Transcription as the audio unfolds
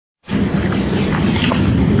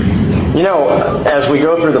You know, as we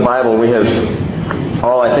go through the Bible, we have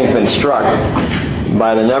all, I think, been struck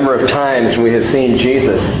by the number of times we have seen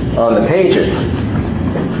Jesus on the pages,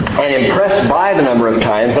 and impressed by the number of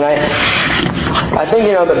times. And I think,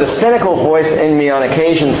 that the cynical voice in me on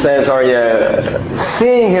occasion says, are you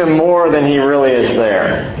seeing Him more than He really is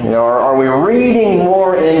there? Are we reading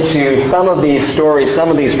more into some of these stories, some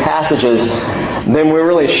of these passages than we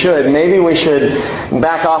really should? Maybe we should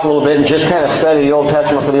back off a little bit and just kind of study the Old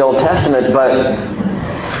Testament for the Old Testament,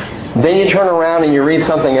 but then you turn around and you read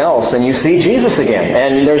something else and you see Jesus again.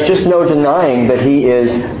 And there's just no denying that He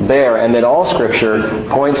is there and that all Scripture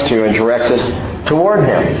points to and directs us toward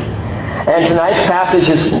Him. And tonight's passage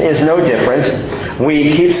is no different.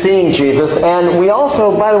 We keep seeing Jesus, and we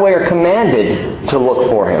also, by the way, are commanded to look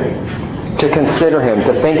for Him, to consider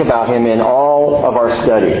Him, to think about Him in all of our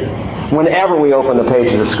study. Whenever we open the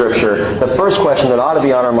pages of Scripture, the first question that ought to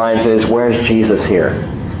be on our minds is, where's Jesus here?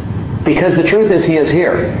 Because the truth is, He is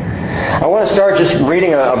here. I want to start just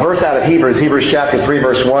reading a verse out of Hebrews chapter 3,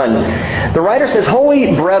 verse 1. The writer says,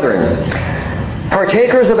 Holy brethren,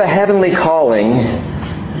 partakers of a heavenly calling,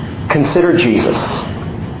 consider Jesus,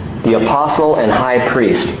 the apostle and high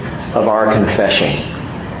priest of our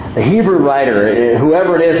confession. The Hebrew writer,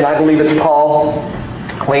 whoever it is, and I believe it's Paul.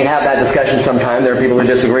 We can have that discussion sometime. There are people who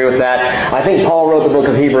disagree with that. I think Paul wrote the book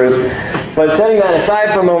of Hebrews. But setting that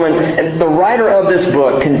aside for a moment, the writer of this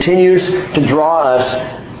book continues to draw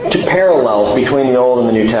us to parallels between the Old and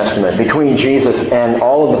the New Testament, between Jesus and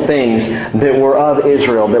all of the things that were of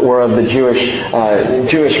Israel, that were of the Jewish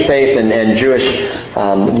faith and Jewish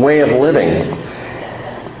way of living.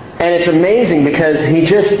 And it's amazing because he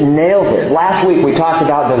just nails it. Last week we talked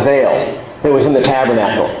about the veil that was in the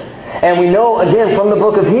tabernacle. And we know, again, from the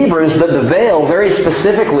book of Hebrews, that the veil very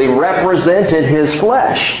specifically represented His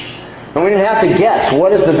flesh. And we didn't have to guess, what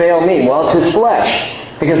does the veil mean? Well, it's His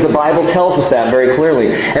flesh, because the Bible tells us that very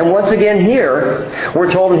clearly. And once again here,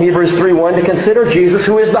 we're told in Hebrews 3:1 to consider Jesus,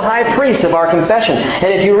 who is the high priest of our confession.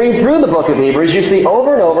 And if you read through the book of Hebrews, you see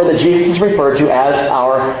over and over that Jesus is referred to as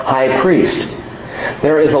our high priest.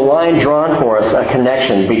 There is a line drawn for us, a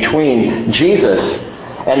connection between Jesus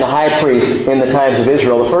and the high priest in the times of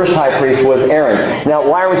Israel. The first high priest was Aaron. Now,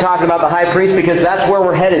 why are we talking about the high priest? Because that's where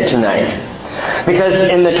we're headed tonight. Because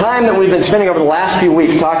in the time that we've been spending over the last few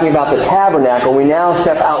weeks talking about the tabernacle, we now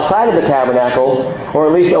step outside of the tabernacle, or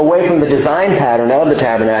at least away from the design pattern of the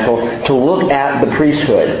tabernacle, to look at the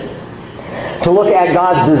priesthood. To look at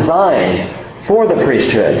God's design for the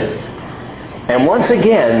priesthood. And once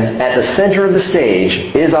again, at the center of the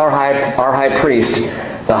stage is our high priest,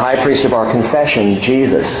 the high priest of our confession,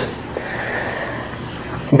 Jesus.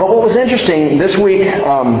 But what was interesting this week,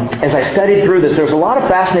 as I studied through this, there was a lot of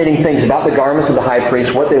fascinating things about the garments of the high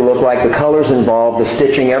priest, what they look like, the colors involved, the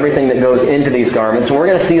stitching, everything that goes into these garments. And we're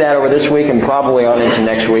going to see that over this week and probably on into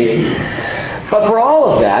next week. But for all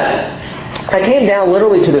of that, I came down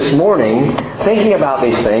literally to this morning thinking about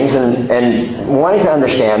these things and wanting to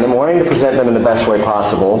understand them, wanting to present them in the best way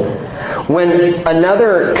possible, when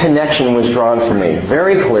another connection was drawn for me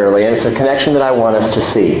very clearly, and it's a connection that I want us to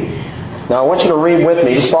see. Now, I want you to read with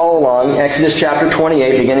me. Just follow along. Exodus chapter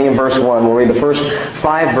 28, beginning in verse 1. We'll read the first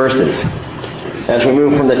 5 verses as we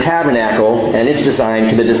move from the tabernacle and its design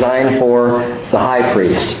to the design for the high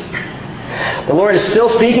priest. The Lord is still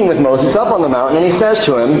speaking with Moses up on the mountain, and He says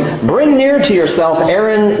to him, Bring near to yourself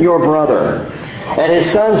Aaron your brother, and his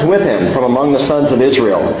sons with him from among the sons of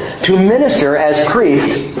Israel, to minister as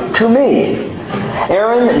priests to me.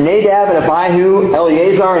 Aaron, Nadab, and Abihu,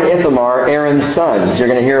 Eleazar, and Ithamar, Aaron's sons. You're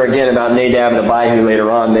going to hear again about Nadab and Abihu later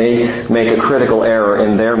on. They make a critical error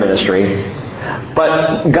in their ministry.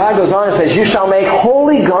 But God goes on and says, You shall make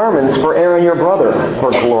holy garments for Aaron your brother,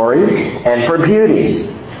 for glory and for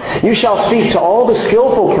beauty. You shall speak to all the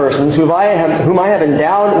skillful persons whom I have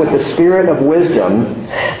endowed with the spirit of wisdom,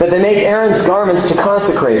 that they make Aaron's garments to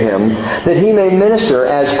consecrate him, that he may minister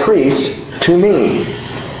as priest to me.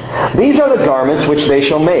 These are the garments which they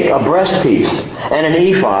shall make, a breastpiece, and an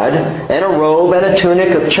ephod, and a robe, and a tunic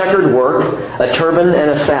of checkered work, a turban,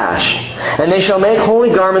 and a sash. And they shall make holy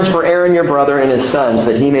garments for Aaron your brother and his sons,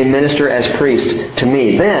 that he may minister as priest to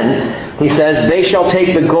me. Then, he says, they shall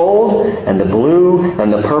take the gold, and the blue,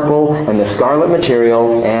 and the purple, and the scarlet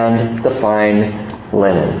material, and the fine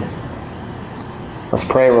linen. Let's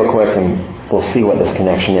pray real quick, and we'll see what this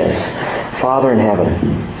connection is. Father in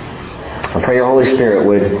heaven, I pray your Holy Spirit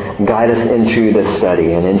would guide us into this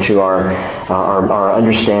study and into our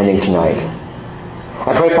understanding tonight.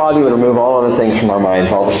 I pray, Father, you would remove all other things from our minds,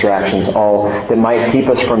 all distractions, all that might keep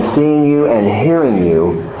us from seeing you and hearing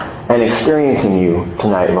you and experiencing you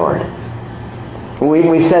tonight, Lord.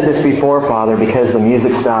 We said this before, Father, because the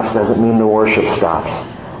music stops doesn't mean the worship stops.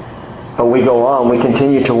 But we go on, we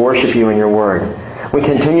continue to worship you in your word. We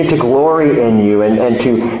continue to glory in you and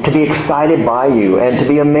to be excited by you and to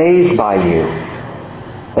be amazed by you.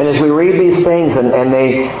 And as we read these things and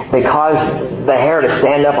they cause the hair to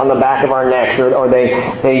stand up on the back of our necks or they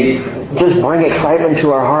just bring excitement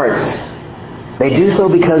to our hearts, they do so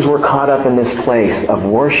because we're caught up in this place of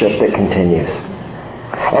worship that continues.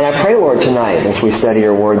 And I pray, Lord, tonight as we study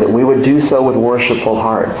your word that we would do so with worshipful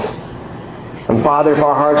hearts. And Father, if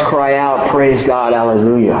our hearts cry out, praise God,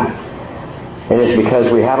 hallelujah, it is because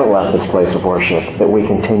we haven't left this place of worship that we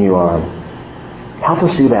continue on. Help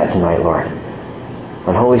us do that tonight, Lord.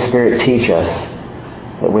 And Holy Spirit, teach us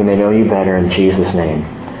that we may know you better in Jesus' name.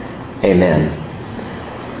 Amen.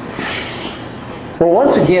 Well,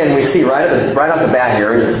 once again, we see right off the bat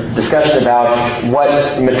here is discussion about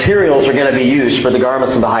what materials are going to be used for the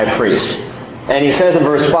garments of the high priest. And he says in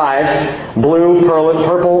verse 5, blue,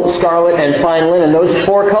 purple, scarlet, and fine linen. Those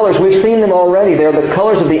four colors, we've seen them already. They're the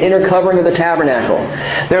colors of the inner covering of the tabernacle.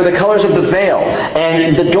 They're the colors of the veil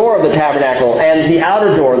and the door of the tabernacle and the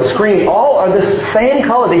outer door, the screen. All are the same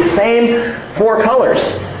color, these same four colors.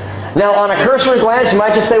 Now, on a cursory glance, you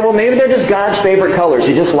might just say, well, maybe they're just God's favorite colors.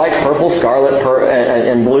 He just likes purple, scarlet,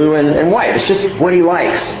 and blue, and white. It's just what he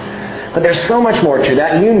likes. But there's so much more to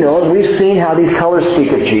that. You know it. We've seen how these colors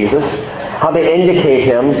speak of Jesus, how they indicate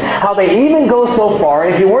him, how they even go so far.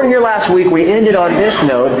 And if you weren't here last week, we ended on this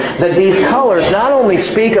note, that these colors not only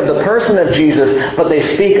speak of the person of Jesus, but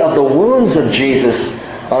they speak of the wounds of Jesus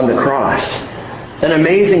on the cross. An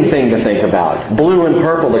amazing thing to think about. Blue and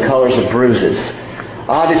purple, the colors of bruises.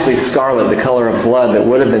 Obviously scarlet, the color of blood that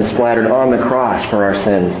would have been splattered on the cross for our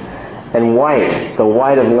sins. And white, the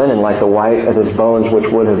white of linen, like the white of his bones,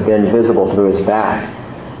 which would have been visible through his back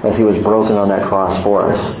as he was broken on that cross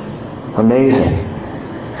for us. Amazing.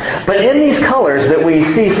 But in these colors that we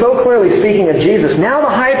see so clearly speaking of Jesus, now the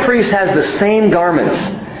high priest has the same garments.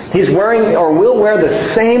 He's wearing or will wear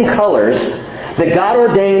the same colors that God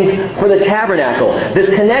ordained for the tabernacle. This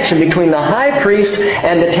connection between the high priest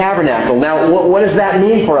and the tabernacle. Now, what does that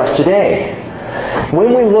mean for us today?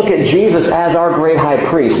 When we look at Jesus as our great high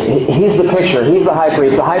priest, he's the picture, he's the high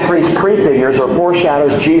priest. The high priest prefigures or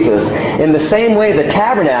foreshadows Jesus. In the same way, the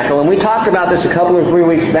tabernacle, and we talked about this a couple or 3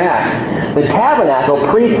 weeks back, the tabernacle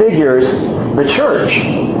prefigures the church.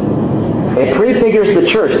 It prefigures the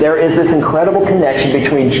church. There is this incredible connection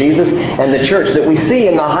between Jesus and the church that we see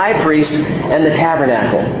in the high priest and the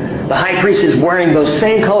tabernacle. The high priest is wearing those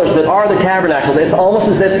same colors that are the tabernacle. It's almost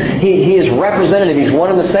as if he is representative. He's one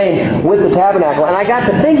and the same with the tabernacle. And I got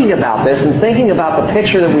to thinking about this and thinking about the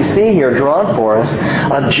picture that we see here drawn for us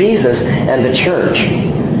of Jesus and the church.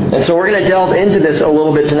 And so we're going to delve into this a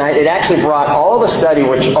little bit tonight. It actually brought all of the study,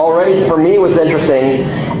 which already for me was interesting,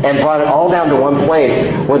 and brought it all down to one place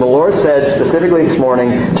where the Lord said specifically this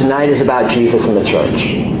morning, tonight is about Jesus and the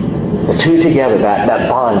church. The two together, that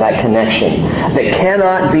bond, that connection that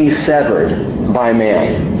cannot be severed by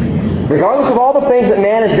man. Regardless of all the things that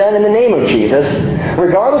man has done in the name of Jesus,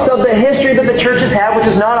 regardless of the history that the churches have, which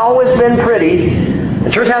has not always been pretty, the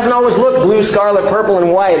church hasn't always looked blue, scarlet, purple,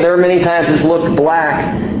 and white. There are many times it's looked black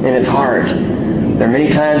in its heart. There are many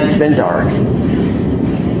times it's been dark.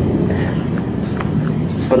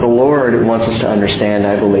 But the Lord wants us to understand,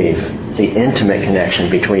 I believe, the intimate connection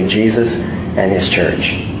between Jesus and his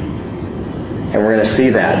church. And we're going to see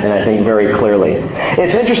that, and I think very clearly.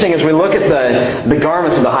 It's interesting as we look at the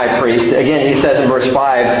garments of the high priest. Again, he says in verse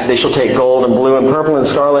 5, they shall take gold and blue and purple and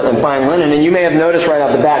scarlet and fine linen. And you may have noticed right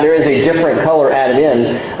off the bat, there is a different color added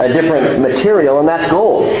in, a different material, and that's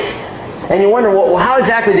gold. And you wonder, well, how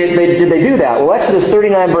exactly did they do that? Well, Exodus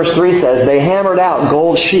 39 verse 3 says, they hammered out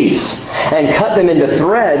gold sheets and cut them into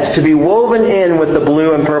threads to be woven in with the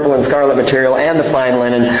blue and purple and scarlet material and the fine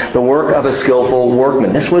linen, the work of a skillful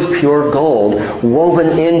workman. This was pure gold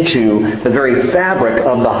woven into the very fabric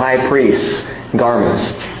of the high priest's garments.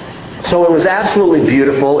 So it was absolutely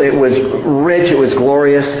beautiful. It was rich. It was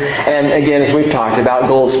glorious. And again, as we've talked about,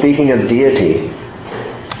 gold, speaking of deity,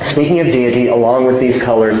 along with these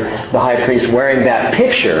colors, the high priest wearing that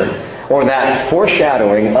picture or that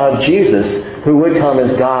foreshadowing of Jesus who would come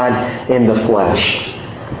as God in the flesh.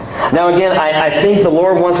 Now again, I think the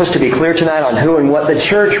Lord wants us to be clear tonight on who and what the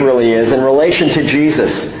church really is in relation to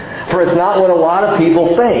Jesus. For it's not what a lot of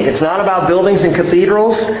people think. It's not about buildings and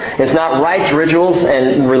cathedrals. It's not rites, rituals,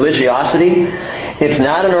 and religiosity. It's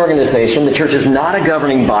not an organization. The church is not a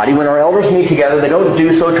governing body. When our elders meet together, they don't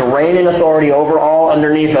do so to reign in authority over all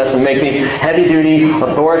underneath us and make these heavy-duty,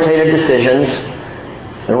 authoritative decisions.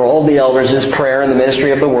 The role of the elders is prayer and the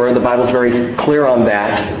ministry of the Word. The Bible's very clear on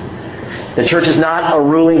that. The church is not a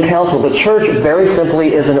ruling council. The church, very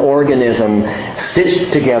simply, is an organism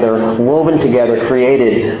stitched together, woven together,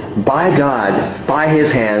 created by God, by His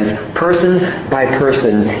hands, person by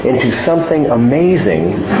person, into something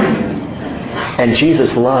amazing. And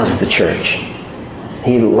Jesus loves the church.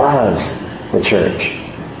 He loves the church.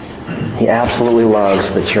 He absolutely loves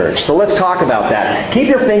the church. So let's talk about that. Keep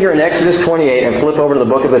your finger in Exodus 28 and flip over to the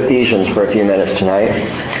book of Ephesians for a few minutes tonight.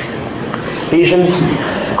 Ephesians,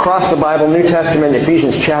 across the Bible, New Testament,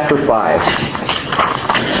 Ephesians chapter 5.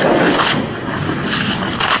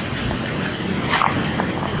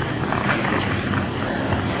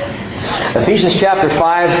 Ephesians chapter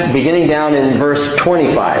 5, beginning down in verse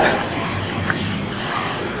 25.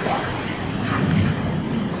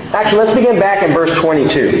 Actually, let's begin back in verse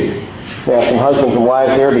 22. We have some husbands and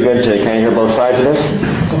wives here. It'd be good to kind of hear both sides of this.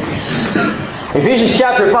 Ephesians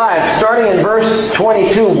chapter 5, starting in verse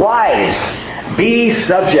 22. Wives, be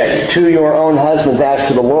subject to your own husbands as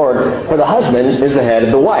to the Lord, for the husband is the head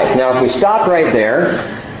of the wife. Now, if we stop right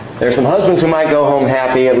there's some husbands who might go home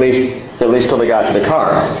happy, at least till they got to the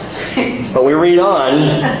car. But we read on,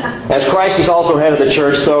 as Christ is also head of the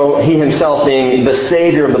church, so He Himself being the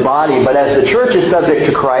Savior of the body. But as the church is subject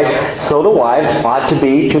to Christ, so the wives ought to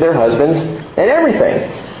be to their husbands in everything.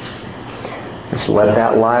 Just let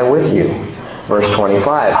that lie with you. Verse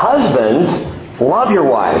 25. Husbands, love your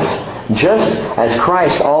wives, just as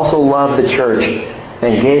Christ also loved the church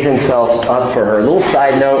and gave Himself up for her. A little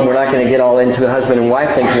side note, we're not going to get all into the husband and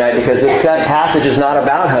wife thing tonight because this passage is not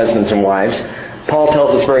about husbands and wives. Paul tells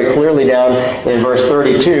us very clearly down in verse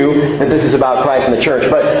 32 that this is about Christ and the church.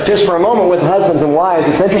 But just for a moment with husbands and wives,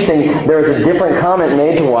 it's interesting there is a different comment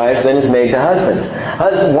made to wives than is made to husbands.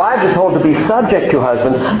 Wives are told to be subject to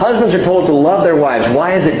husbands. Husbands are told to love their wives.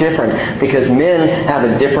 Why is it different? Because men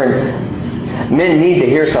need to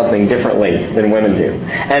hear something differently than women do.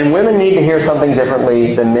 And women need to hear something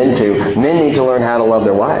differently than men do. Men need to learn how to love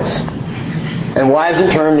their wives. And wives, in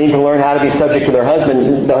turn, need to learn how to be subject to their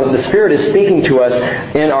husband. The Spirit is speaking to us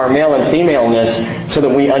in our male and femaleness so that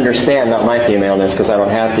we understand, not my femaleness, because I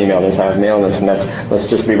don't have femaleness, I have maleness, and let's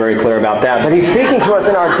just be very clear about that. But He's speaking to us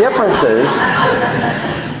in our differences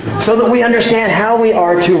so that we understand how we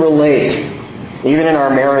are to relate, even in our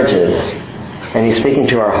marriages. And He's speaking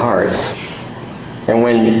to our hearts. And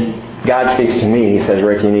when God speaks to me, He says,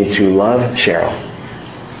 Rick, you need to love Cheryl.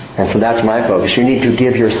 And so that's my focus. You need to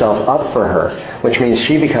give yourself up for her, which means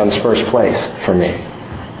she becomes first place for me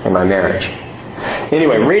in my marriage.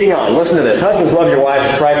 Anyway, reading on. Listen to this. Husbands, love your wives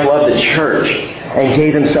as Christ loved the church and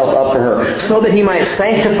gave Himself up for her, so that He might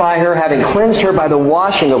sanctify her, having cleansed her by the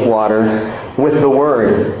washing of water with the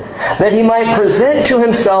Word, that He might present to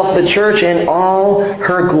Himself the church in all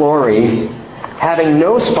her glory, having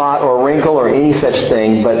no spot or wrinkle or any such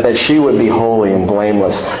thing, but that she would be holy and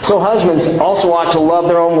blameless. So husbands also ought to love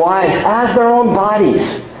their own wives as their own bodies.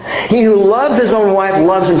 He who loves his own wife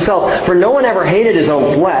loves himself. For no one ever hated his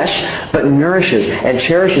own flesh, but nourishes and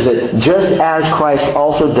cherishes it, just as Christ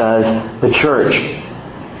also does the church,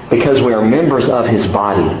 because we are members of His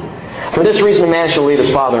body. For this reason, a man shall leave his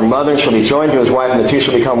father and mother, and shall be joined to his wife, and the two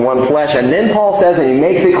shall become one flesh. And then Paul says, and he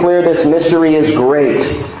makes it clear, this mystery is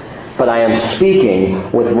great. But I am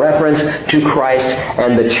speaking with reference to Christ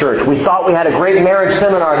and the church. We thought we had a great marriage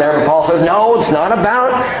seminar there, but Paul says, no, it's not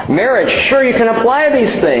about marriage. Sure, you can apply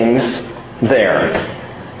these things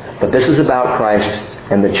there. But this is about Christ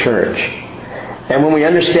and the church. And when we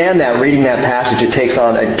understand that, reading that passage, it takes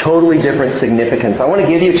on a totally different significance. I want to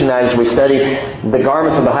give you tonight, as we study the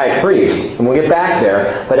garments of the high priest, and we'll get back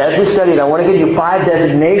there, but as we study it, I want to give you 5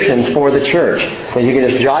 designations for the church that you can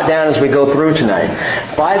just jot down as we go through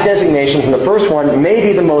tonight. 5 designations, and the first one may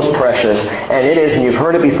be the most precious, and it is, and you've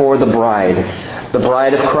heard it before, the bride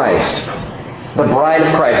of Christ. The bride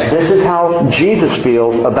of Christ. This is how Jesus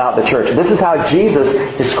feels about the church. This is how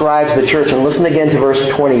Jesus describes the church. And listen again to verse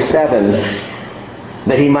 27.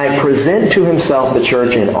 That He might present to Himself the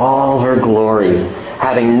church in all her glory,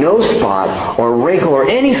 having no spot or wrinkle or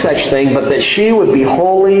any such thing, but that she would be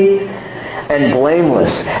holy and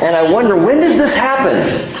blameless. And I wonder, when does this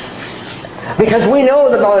happen? Because we know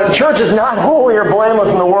that the church is not holy or blameless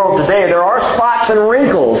in the world today. There are spots and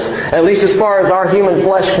wrinkles, at least as far as our human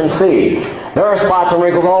flesh can see. There are spots and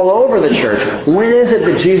wrinkles all over the church. When is it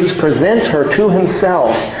that Jesus presents her to Himself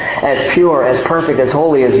as pure, as perfect, as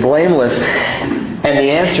holy, as blameless? And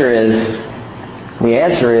the answer is,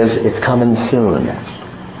 it's coming soon.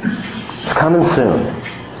 It's coming soon.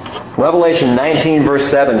 Revelation 19 verse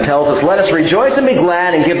 7 tells us, let us rejoice and be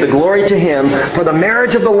glad and give the glory to Him, for the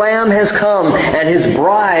marriage of the Lamb has come, and His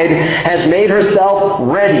bride has made herself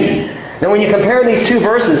ready. Now when you compare these two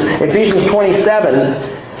verses, Ephesians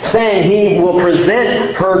 27, saying He will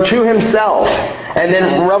present her to Himself. And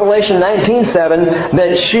then Revelation 19:7,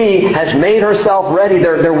 that she has made herself ready.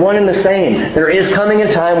 They're one and the same. There is coming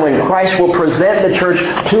a time when Christ will present the church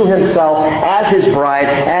to Himself as His bride,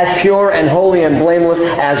 as pure and holy and blameless,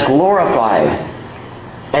 as glorified.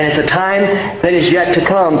 And it's a time that is yet to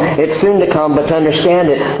come. It's soon to come, but to understand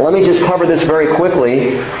it, let me just cover this very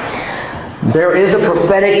quickly. There is a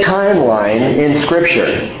prophetic timeline in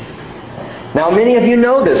Scripture. Now, many of you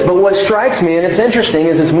know this, but what strikes me, and it's interesting,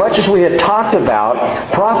 is as much as we have talked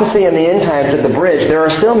about prophecy and the end times at the bridge, there are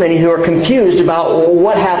still many who are confused about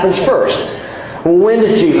what happens first. When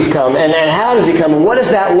does Jesus come? And how does He come? And what does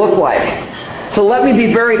that look like? So let me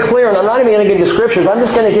be very clear, and I'm not even going to give you scriptures. I'm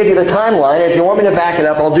just going to give you the timeline. If you want me to back it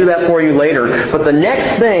up, I'll do that for you later. But the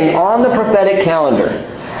next thing on the prophetic calendar,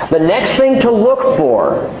 the next thing to look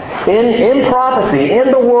for in prophecy,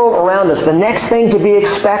 in the world around us, the next thing to be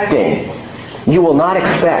expecting, you will not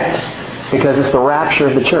expect, because it's the rapture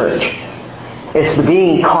of the church. It's the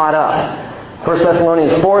being caught up. 1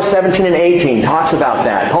 Thessalonians 4, 17 and 18 talks about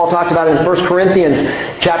that. Paul talks about it in 1 Corinthians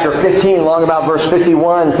chapter 15, along about verse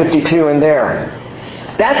 51, 52, and there.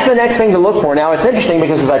 That's the next thing to look for. Now, it's interesting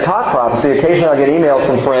because as I talk prophecy, occasionally I'll get emails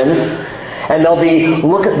from friends, and they'll be,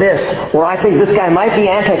 look at this, where I think this guy might be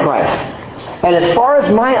Antichrist. And as far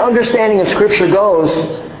as my understanding of Scripture goes,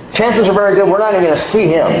 chances are very good we're not even going to see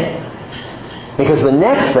him. Because the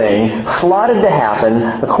next thing slotted to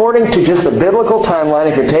happen, according to just the biblical timeline,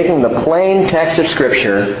 if you're taking the plain text of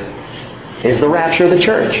Scripture, is the rapture of the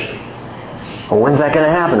church. Well, when's that going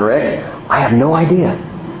to happen, Rick? I have no idea.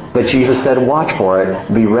 But Jesus said, watch for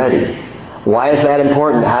it, be ready. Why is that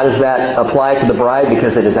important? How does that apply to the bride?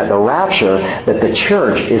 Because it is at the rapture that the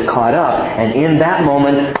church is caught up, and in that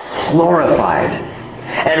moment, glorified.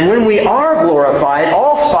 And when we are glorified,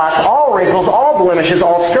 all spots, all wrinkles, all blemishes,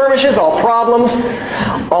 all skirmishes, all problems,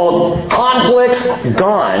 all conflicts,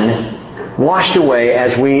 gone, washed away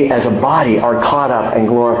as we as a body are caught up and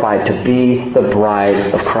glorified to be the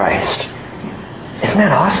bride of Christ. Isn't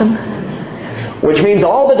that awesome? Which means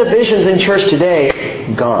all the divisions in church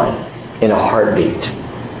today, gone in a heartbeat.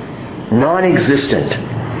 Non-existent.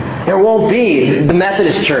 There won't be the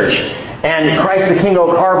Methodist Church and Christ the King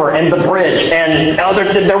Oak Harbor and the Bridge and other.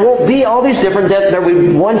 There won't be all these different. There will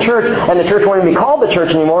be one church, and the church won't even be called the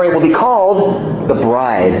church anymore. It will be called the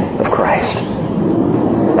bride of Christ.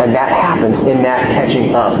 And that happens in that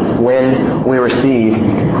catching up when we receive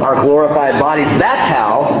our glorified bodies. That's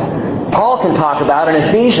how Paul can talk about in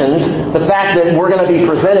Ephesians the fact that we're going to be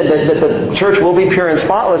presented, that the church will be pure and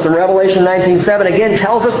spotless. In Revelation 19:7 again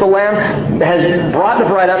tells us the Lamb has brought the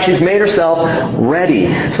bride up. She's made herself ready.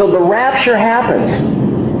 So the rapture happens.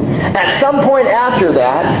 At some point after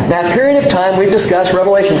that period of time we've discussed,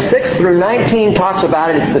 Revelation 6 through 19 talks about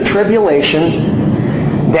it. It's the tribulation.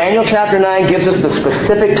 Daniel chapter 9 gives us the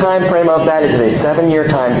specific time frame of that. It's a 7-year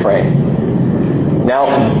time frame.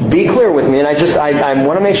 Now, be clear with me, and I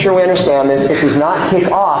want to make sure we understand this. It does not kick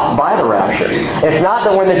off by the rapture. It's not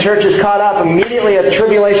that when the church is caught up, immediately a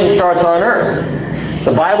tribulation starts on earth.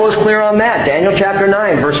 The Bible is clear on that. Daniel chapter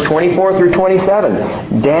 9, verse 24 through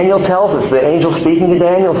 27. Daniel tells us, the angel speaking to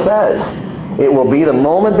Daniel says, it will be the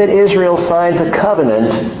moment that Israel signs a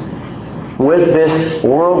covenant with this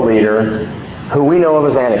world leader who we know of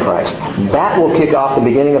as Antichrist. That will kick off the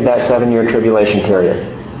beginning of that 7-year tribulation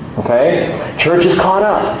period. Okay? Church is caught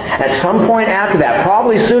up. At some point after that,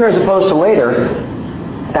 probably sooner as opposed to later,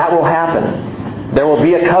 that will happen. There will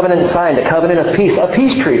be a covenant signed, a covenant of peace, a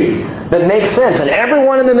peace treaty that makes sense. And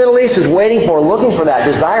everyone in the Middle East is waiting for, looking for that,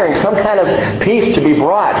 desiring some kind of peace to be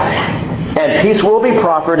brought. And peace will be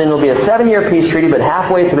proffered, and it will be a 7-year peace treaty, but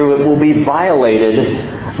halfway through it will be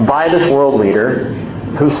violated by this world leader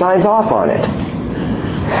who signs off on it.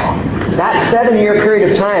 That 7-year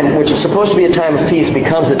period of time, which is supposed to be a time of peace,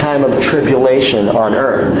 becomes a time of tribulation on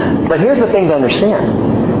earth. But here's the thing to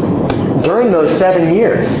understand. During those 7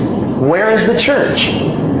 years, where is the church?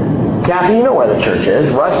 Kathy, you know where the church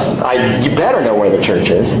is. Russ, you better know where the church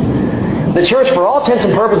is. The church, for all intents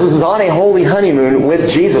and purposes, is on a holy honeymoon with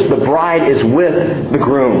Jesus. The bride is with the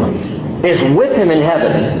groom. Is with him in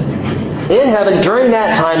heaven. In heaven, during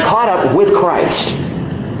that time, caught up with Christ.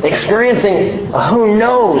 Experiencing who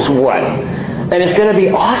knows what. And it's going to be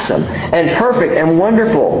awesome and perfect and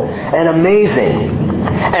wonderful and amazing.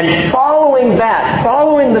 And following that,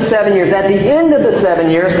 following the 7 years, at the end of the 7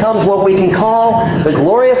 years comes what we can call the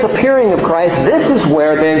glorious appearing of Christ. This is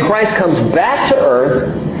where then Christ comes back to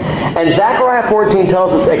earth. And Zechariah 14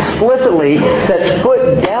 tells us explicitly, sets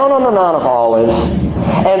foot down on the Mount of Olives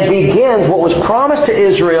and begins what was promised to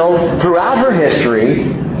Israel throughout her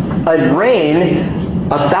history, a reign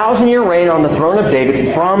 1,000-year reign on the throne of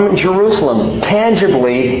David from Jerusalem.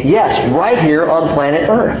 Tangibly, yes, right here on planet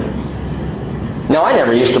Earth. Now, I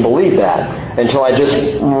never used to believe that until I just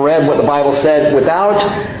read what the Bible said without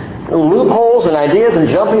loopholes and ideas and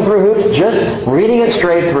jumping through hoops, just reading it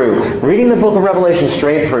straight through. Reading the book of Revelation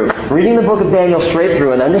straight through. Reading the book of Daniel straight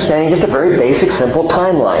through and understanding just a very basic, simple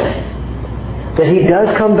timeline. That He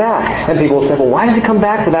does come back. And people will say, well, why does He come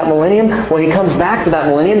back for that millennium? Well, He comes back for that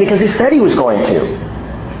millennium because He said He was going to.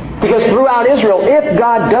 Because throughout Israel, if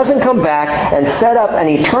God doesn't come back and set up an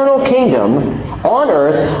eternal kingdom on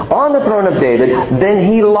earth, on the throne of David, then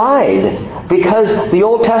He lied. Because the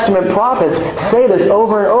Old Testament prophets say this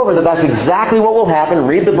over and over, that that's exactly what will happen.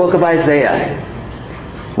 Read the book of Isaiah.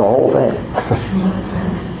 The whole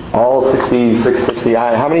thing. All 66, 60,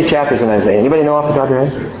 how many chapters in Isaiah? Anybody know off the top of your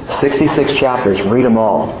head? 66 chapters. Read them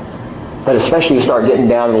all. But especially you start getting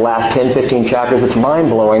down to the last 10, 15 chapters, it's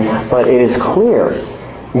mind-blowing, but it is clear.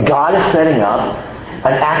 God is setting up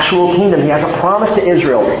an actual kingdom. He has a promise to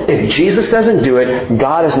Israel. If Jesus doesn't do it,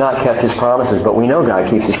 God has not kept His promises. But we know God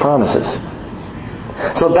keeps His promises.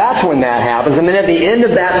 So that's when that happens. And then at the end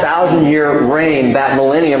of that 1,000-year reign, that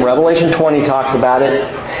millennium, Revelation 20 talks about it.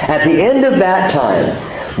 At the end of that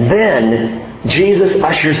time, then Jesus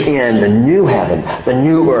ushers in the new heaven, the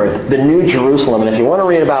new earth, the new Jerusalem. And if you want to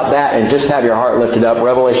read about that and just have your heart lifted up,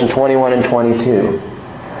 Revelation 21 and 22.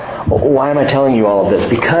 Why am I telling you all of this?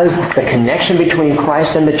 Because the connection between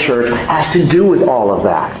Christ and the church has to do with all of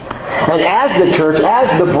that. And as the church,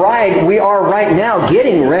 as the bride, we are right now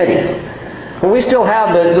getting ready. And we still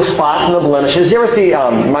have the spots and the blemishes. You ever see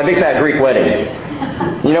My Big Fat Greek Wedding?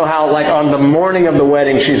 You know how, like, on the morning of the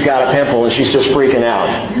wedding, she's got a pimple and she's just freaking out.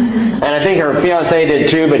 And I think her fiancé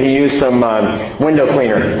did too, but he used some window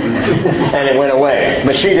cleaner. And it went away.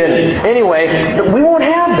 But she didn't. Anyway, we won't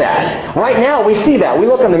have that. Right now, we see that. We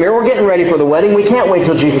look in the mirror. We're getting ready for the wedding. We can't wait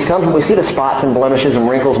till Jesus comes. And we see the spots and blemishes and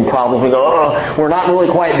wrinkles and problems. We go, oh, we're not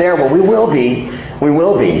really quite there. Well, we will be. We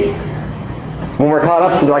will be. When we're caught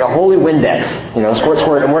up to like a holy Windex. You know, squirt,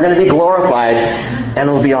 squirt. And we're going to be glorified. And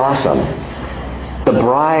it'll be awesome. The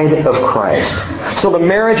bride of Christ. So the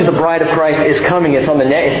marriage of the bride of Christ is coming. It's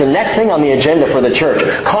the next thing on the agenda for the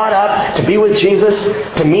church. Caught up to be with Jesus,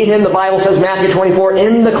 to meet Him. The Bible says, Matthew 24,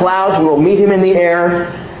 in the clouds, we will meet Him in the air.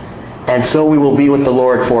 And so we will be with the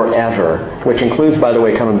Lord forever. Which includes, by the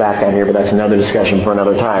way, coming back down here, but that's another discussion for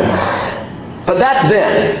another time. But that's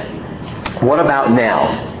then. What about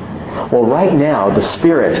now? Well, right now, the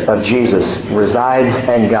Spirit of Jesus resides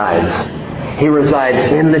and guides. He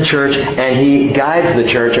resides in the church and He guides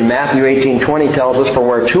the church. And Matthew 18:20 tells us, for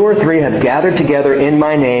where 2 or 3 have gathered together in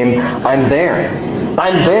my name, I'm there.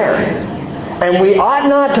 I'm there. And we ought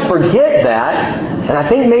not to forget that, and I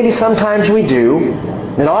think maybe sometimes we do,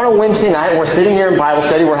 that on a Wednesday night we're sitting here in Bible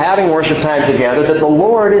study, we're having worship time together, that the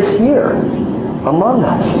Lord is here among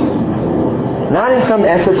us. Not in some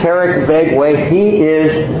esoteric, vague way. He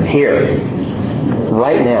is here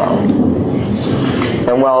right now.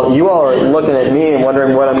 And while you all are looking at me and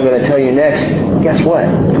wondering what I'm going to tell you next, guess what?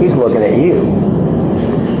 He's looking at you.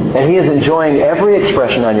 And He is enjoying every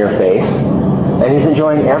expression on your face. And He's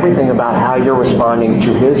enjoying everything about how you're responding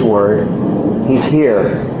to His Word. He's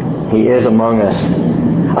here. He is among us.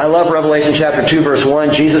 I love Revelation chapter 2, verse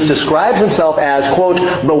 1. Jesus describes Himself as, quote,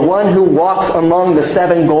 the one who walks among the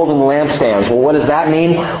 7 golden lampstands. Well, what does that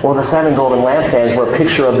mean? Well, the 7 golden lampstands were a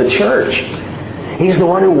picture of the church. He's the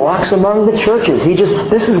one who walks among the churches.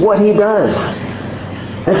 This is what He does.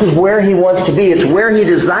 This is where He wants to be. It's where He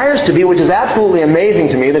desires to be, which is absolutely amazing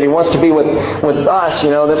to me, that He wants to be with us,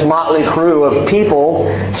 this motley crew of people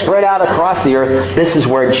spread out across the earth. This is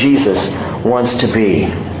where Jesus wants to be.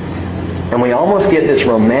 And we almost get this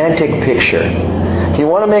romantic picture. If you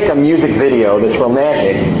want to make a music video that's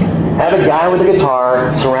romantic, have a guy with a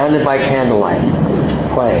guitar surrounded by candlelight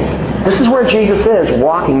playing. This is where Jesus is,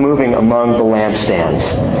 walking, moving among the lampstands.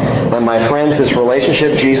 And my friends, this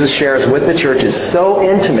relationship Jesus shares with the church is so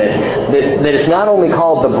intimate that it's not only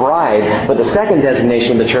called the bride, but the second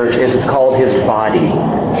designation of the church is it's called His body.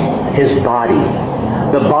 His body.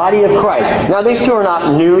 The body of Christ. Now, these two are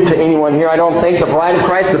not new to anyone here. I don't think. The bride of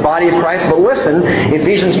Christ, the body of Christ. But listen,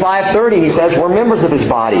 Ephesians 5:30, he says, we're members of His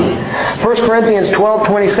body. 1 Corinthians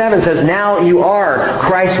 12:27 says, now you are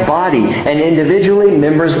Christ's body, and individually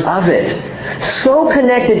members of it. So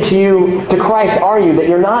connected to Christ are you, that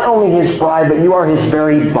you're not only His bride, but you are His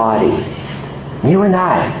very body. You and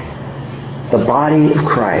I, the body of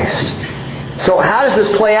Christ. So how does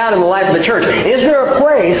this play out in the life of the church? Is there a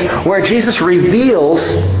place where Jesus reveals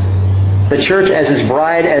the church as His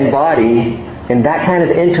bride and body in that kind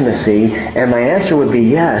of intimacy? And my answer would be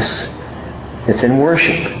yes. It's in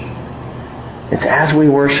worship. It's as we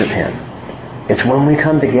worship Him. It's when we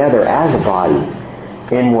come together as a body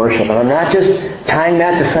in worship. And I'm not just tying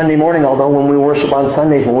that to Sunday morning, although when we worship on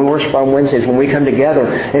Sundays, when we worship on Wednesdays, when we come together,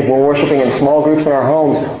 if we're worshiping in small groups in our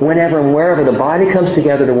homes, whenever and wherever the body comes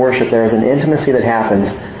together to worship, there is an intimacy that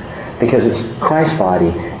happens because it's Christ's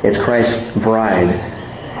body. It's Christ's bride.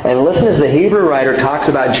 And listen as the Hebrew writer talks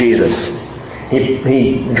about Jesus.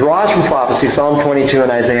 He draws from prophecy, Psalm 22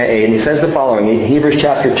 and Isaiah 8, and he says the following, Hebrews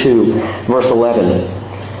chapter 2, verse 11.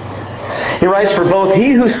 He writes, "For both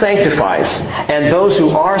He who sanctifies and those who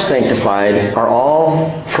are sanctified are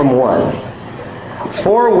all from one.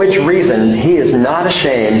 For which reason He is not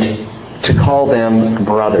ashamed to call them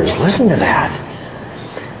brothers." Listen to that.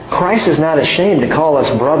 Christ is not ashamed to call us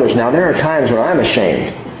brothers. Now, there are times when I'm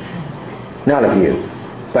ashamed. Not of you.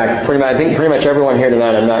 In fact, I think pretty much everyone here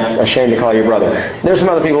tonight, I'm not ashamed to call you brother. There's some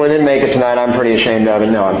other people that didn't make it tonight I'm pretty ashamed of,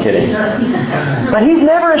 and no, I'm kidding. But He's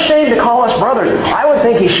never ashamed to call us brothers. I would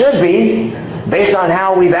think He should be, based on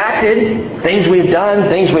how we've acted, things we've done,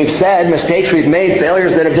 things we've said, mistakes we've made,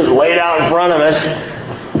 failures that have just laid out in front of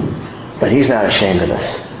us. But He's not ashamed of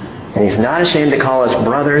us. And He's not ashamed to call us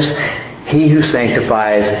brothers. He who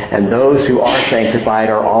sanctifies and those who are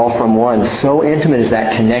sanctified are all from one. So intimate is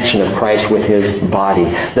that connection of Christ with His body.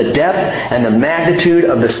 The depth and the magnitude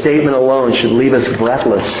of the statement alone should leave us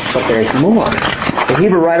breathless. But there's more. The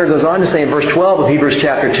Hebrew writer goes on to say in verse 12 of Hebrews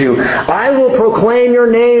chapter 2, "I will proclaim your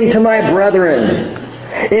name to my brethren.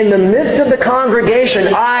 In the midst of the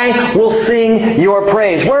congregation, I will sing your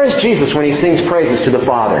praise." Where is Jesus when He sings praises to the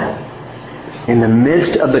Father? In the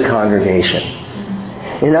midst of the congregation.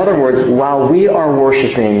 In other words, while we are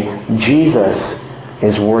worshiping, Jesus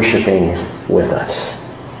is worshiping with us.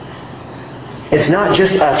 It's not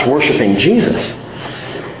just us worshiping Jesus.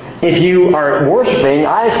 If you are worshiping,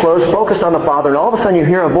 eyes closed, focused on the Father, and all of a sudden you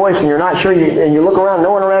hear a voice and you're not sure, and you look around,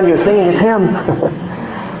 no one around you is singing, it's Him.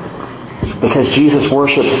 Because Jesus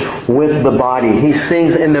worships with the body. He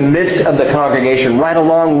sings in the midst of the congregation, right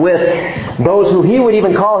along with those who He would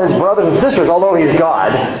even call His brothers and sisters, although He's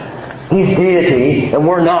God. He's deity, and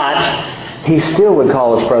we're not. He still would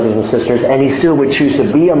call us brothers and sisters, and He still would choose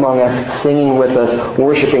to be among us, singing with us,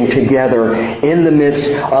 worshiping together in the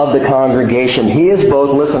midst of the congregation. He is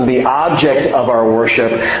both, listen, the object of our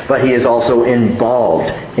worship, but He is also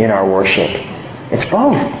involved in our worship. It's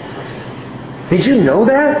both. Did you know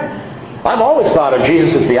that? I've always thought of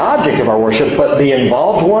Jesus as the object of our worship, but the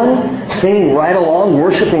involved one, singing right along,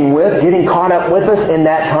 worshiping with, getting caught up with us in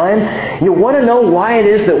that time. You want to know why it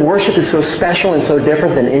is that worship is so special and so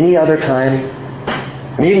different than any other time?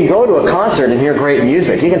 I mean, you can go to a concert and hear great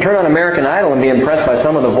music. You can turn on American Idol and be impressed by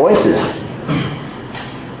some of the voices.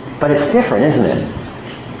 But it's different, isn't it?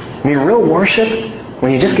 I mean, real worship,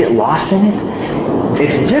 when you just get lost in it,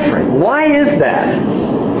 it's different. Why is that?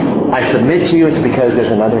 I submit to you it's because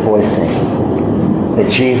there's another voice singing. That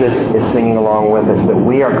Jesus is singing along with us. That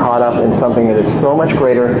we are caught up in something that is so much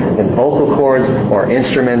greater than vocal cords or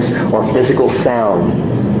instruments or physical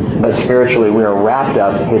sound. But spiritually we are wrapped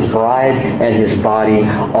up, His bride and His body,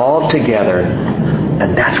 all together.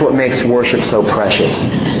 And that's what makes worship so precious.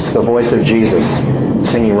 It's the voice of Jesus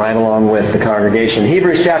singing right along with the congregation.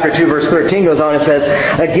 Hebrews chapter 2 verse 13 goes on and says,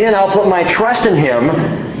 "Again I'll put my trust in Him.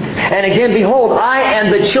 And again, behold, I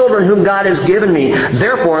and the children whom God has given me.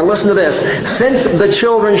 Therefore," and listen to this, "since the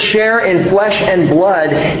children share in flesh and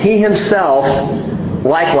blood, He Himself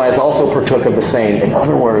likewise also partook of the same." In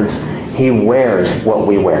other words, He wears what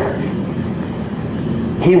we wear.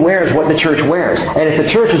 He wears what the church wears. And if the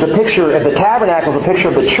church is a picture, if the tabernacle is a picture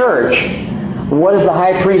of the church, what does the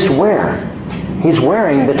high priest wear? He's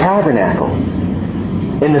wearing the tabernacle.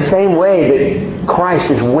 In the same way that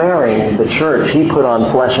Christ is wearing the church, He put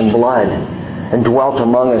on flesh and blood and dwelt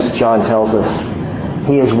among us, John tells us.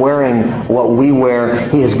 He is wearing what we wear.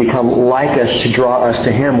 He has become like us to draw us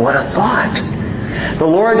to Him. What a thought! The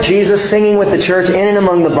Lord Jesus singing with the church in and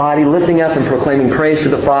among the body, lifting up and proclaiming praise to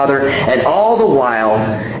the Father, and all the while,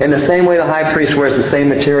 in the same way the high priest wears the same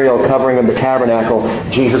material covering of the tabernacle,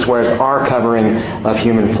 Jesus wears our covering of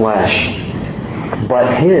human flesh.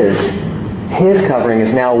 But His covering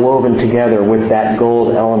is now woven together with that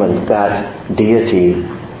gold element, that deity.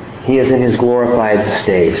 He is in His glorified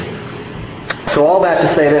state. So all that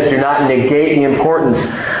to say this, do not negate the importance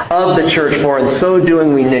of the church, for in so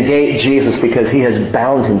doing we negate Jesus, because He has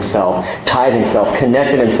bound Himself, tied Himself,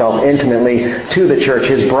 connected Himself intimately to the church,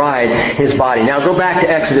 His bride, His body. Now go back to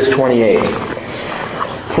Exodus 28.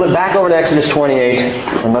 Flip back over to Exodus 28,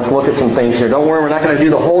 and let's look at some things here. Don't worry, we're not going to do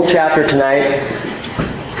the whole chapter tonight.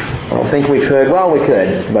 I don't think we could. Well, we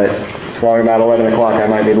could, but probably about 11 o'clock I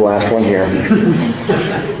might be the last one here.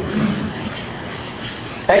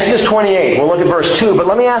 Exodus 28, we'll look at verse 2, but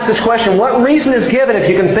let me ask this question. What reason is given, if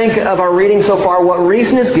you can think of our reading so far, what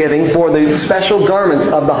reason is given for the special garments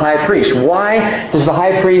of the high priest? Why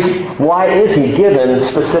is he given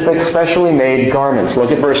specific, specially made garments? Look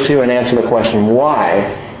at verse 2 and answer the question.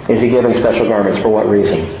 Why is he given special garments? For what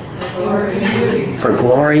reason? For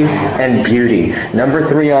glory and beauty. Number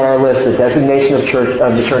 3 on our list, the designation of the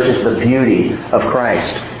church is the beauty of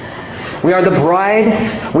Christ. We are the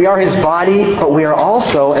bride, we are His body, but we are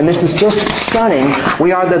also, and this is just stunning,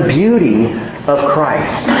 we are the beauty of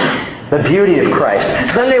Christ. The beauty of Christ.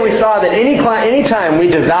 Sunday we saw that any time we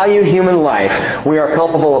devalue human life, we are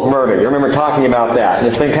culpable of murder. You remember talking about that. And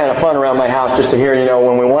it's been kind of fun around my house just to hear,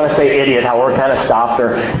 when we want to say idiot, how we're kind of stopped,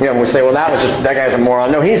 or, we say, well, that guy's a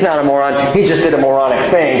moron. No, he's not a moron. He just did a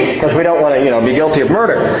moronic thing, because we don't want to, be guilty of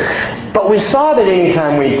murder. But we saw that any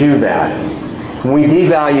time we do that, we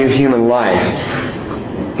devalue human life,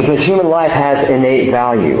 because human life has innate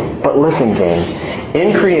value. But listen, gang,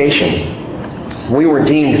 in creation, we were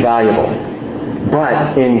deemed valuable.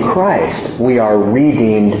 But in Christ, we are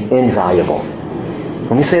redeemed invaluable.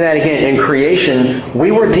 Let me say that again. In creation, we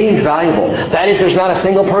were deemed valuable. That is, there's not a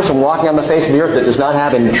single person walking on the face of the earth that does not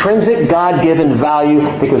have intrinsic God-given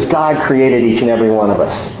value, because God created each and every one of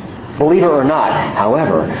us. Believe it or not.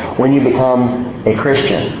 However, when you become a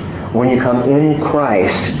Christian, when you come in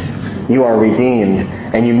Christ, you are redeemed,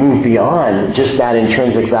 and you move beyond just that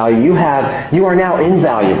intrinsic value. You are now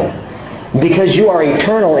invaluable, because you are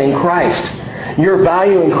eternal in Christ. Your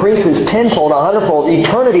value increases tenfold, 100-fold,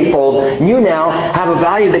 eternity-fold. You now have a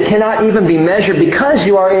value that cannot even be measured, because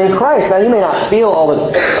you are in Christ. Now, you may not feel all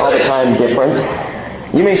the time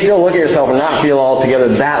different. You may still look at yourself and not feel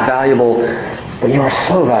altogether that valuable, but you are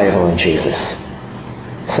so valuable in Jesus.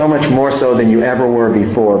 So much more so than you ever were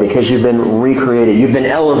before, because you've been recreated. You've been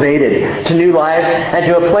elevated to new life and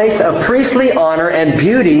to a place of priestly honor and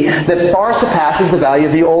beauty that far surpasses the value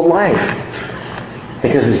of the old life.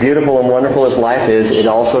 Because as beautiful and wonderful as life is, it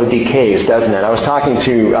also decays, doesn't it? I was talking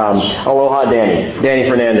to Aloha Danny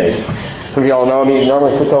Fernandez. Some of you all know him. He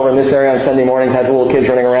normally sits over in this area on Sunday mornings, has little kids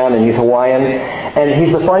running around, and he's Hawaiian. And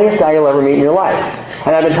he's the funniest guy you'll ever meet in your life.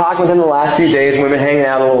 And I've been talking with him the last few days, and we've been hanging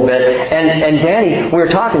out a little bit. And Danny, we were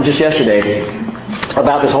talking just yesterday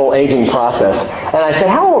about this whole aging process. And I said,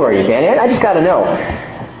 how old are you, Danny? I just got to know.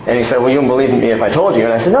 And he said, well, you wouldn't believe me if I told you.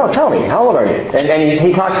 And I said, no, tell me. How old are you? And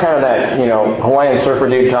he talks kind of that, Hawaiian surfer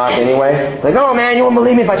dude talk anyway. Like, oh, man, you wouldn't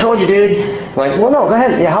believe me if I told you, dude. I'm like, well, no, go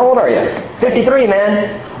ahead. Yeah, how old are you? 53,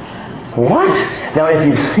 man. What? Now, if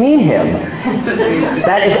you've seen him,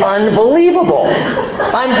 that is unbelievable.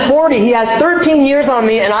 I'm 40. He has 13 years on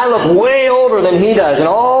me, and I look way older than he does in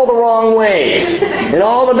all the wrong ways, in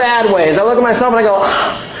all the bad ways. I look at myself and I go,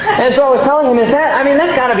 and so I was telling him,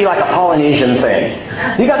 that's got to be like a Polynesian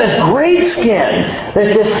thing. You got this great skin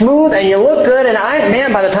that's just smooth, and you look good, and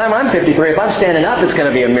by the time I'm 53, if I'm standing up, it's going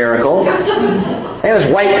to be a miracle. He has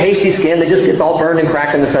this white pasty skin that just gets all burned and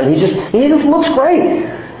cracked in the sun. He just looks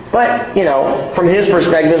great. But, from his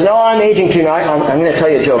perspective, no, I'm aging too. Now, I'm going to tell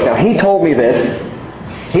you a joke. Now, he told me this.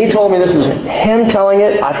 He told me this was him telling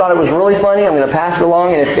it. I thought it was really funny. I'm going to pass it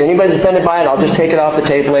along, and if anybody's offended by it, I'll just take it off the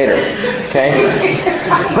tape later. Okay?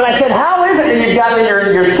 But I said, how is it that you've got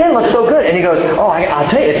your skin looks so good? And he goes, oh, I'll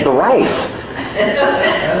tell you, it's the rice.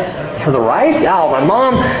 So the rice? Oh, my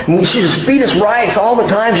mom, she just feed us rice all the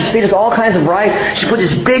time. She feed us all kinds of rice. She put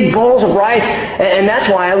these big bowls of rice, and that's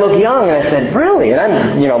why I look young. And I said, really? And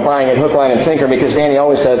I'm, buying it hook, line, and sinker, because Danny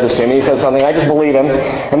always does this to me. He says something, I just believe him,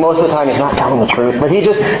 and most of the time he's not telling the truth. But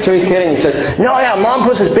so he's kidding. He says, no, yeah, Mom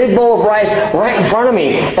puts this big bowl of rice right in front of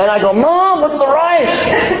me. And I go, Mom, what's the rice?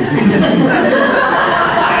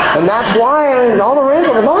 And that's why all the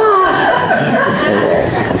wrinkles are gone.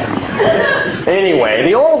 Anyway,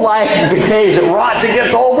 the old life decays, it rots, it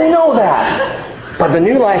gets old. We know that. But the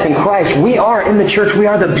new life in Christ, we are in the church. We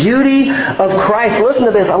are the beauty of Christ. Listen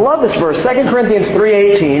to this. I love this verse. 2 Corinthians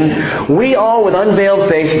 3:18. We all with unveiled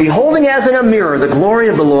face, beholding as in a mirror the glory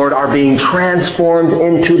of the Lord, are being transformed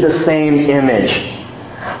into the same image.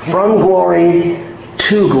 From glory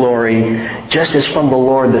to glory, just as from the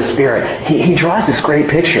Lord the Spirit. He draws this great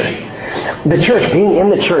picture. The church, being in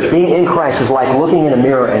the church, being in Christ, is like looking in a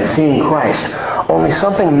mirror and seeing Christ. Only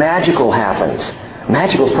something magical happens.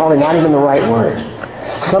 Magical is probably not even the right word.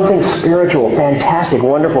 Something spiritual, fantastic,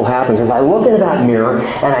 wonderful happens as I look into that mirror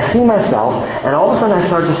and I see myself, and all of a sudden I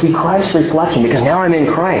start to see Christ's reflection, because now I'm in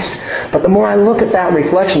Christ. But the more I look at that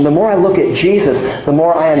reflection, the more I look at Jesus, the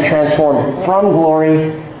more I am transformed from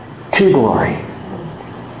glory to glory.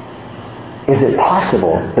 Is it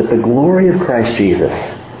possible that the glory of Christ Jesus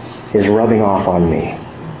is rubbing off on me,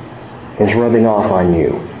 is rubbing off on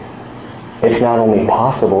you? It's not only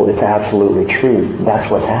possible, it's absolutely true. That's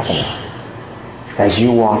what's happening. As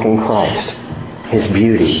you walk in Christ, His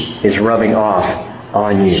beauty is rubbing off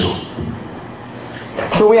on you.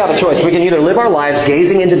 So we have a choice. We can either live our lives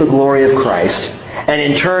gazing into the glory of Christ, and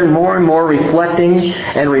in turn more and more reflecting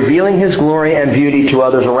and revealing His glory and beauty to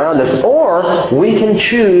others around us, or we can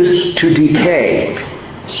choose to decay.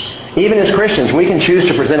 Even as Christians, we can choose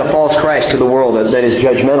to present a false Christ to the world that is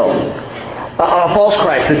judgmental. A false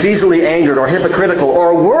Christ that's easily angered or hypocritical,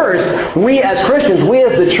 or worse, we as Christians, we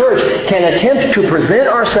as the church, can attempt to present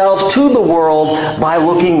ourselves to the world by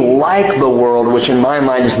looking like the world, which in my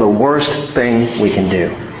mind is the worst thing we can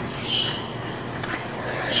do.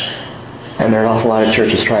 And there are an awful lot of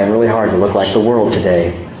churches trying really hard to look like the world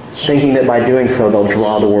today, thinking that by doing so they'll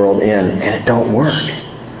draw the world in, and it don't work.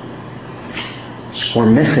 We're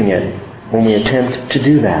missing it when we attempt to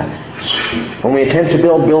do that. When we attempt to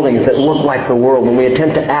build buildings that look like the world, when we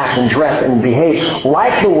attempt to act and dress and behave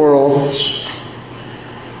like the world,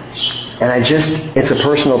 and it's a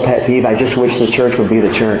personal pet peeve. I just wish the church would be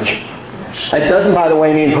the church. It doesn't, by the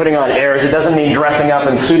way, mean putting on airs. It doesn't mean dressing up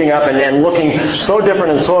and suiting up and looking so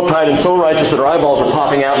different and so uptight and so righteous that our eyeballs are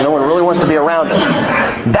popping out and no one really wants to be around us.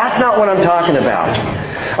 That's not what I'm talking about.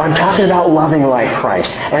 I'm talking about loving like Christ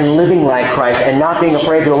and living like Christ and not being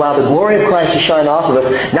afraid to allow the glory of Christ to shine off of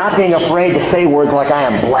us, not being afraid to say words like, I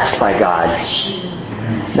am blessed by God.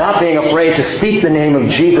 Not being afraid to speak the name of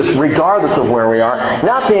Jesus regardless of where we are.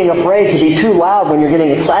 Not being afraid to be too loud when you're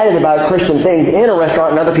getting excited about Christian things in a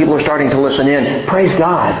restaurant and other people are starting to listen in. Praise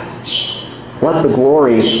God. Let the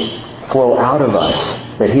glory flow out of us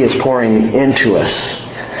that He is pouring into us.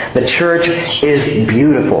 The church is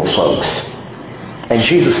beautiful, folks. And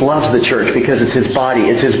Jesus loves the church because it's His body,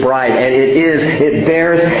 it's His bride, and it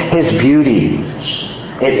bears His beauty.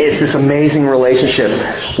 It's this amazing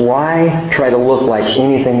relationship. Why try to look like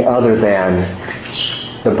anything other than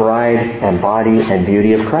the bride and body and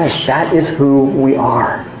beauty of Christ? That is who we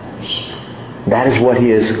are. That is what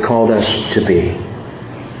He has called us to be.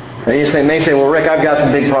 And you may say, well, Rick, I've got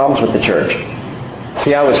some big problems with the church.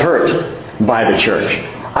 See, I was hurt by the church.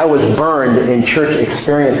 I was burned in church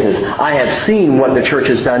experiences. I have seen what the church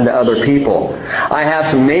has done to other people. I have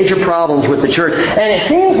some major problems with the church. And it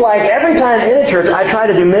seems like every time in a church I try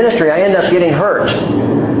to do ministry, I end up getting hurt.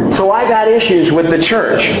 So I got issues with the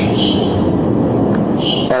church.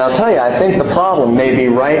 And I'll tell you, I think the problem may be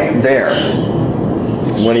right there.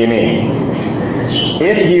 What do you mean?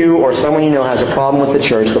 If you or someone you know has a problem with the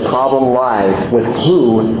church, the problem lies with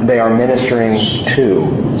who they are ministering to.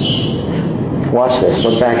 Watch this.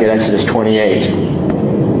 Look back at Exodus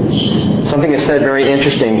 28. Something is said very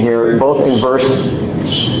interesting here, both in verse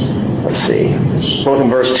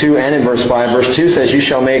 2 and in verse 5. Verse 2 says, you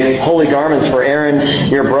shall make holy garments for Aaron,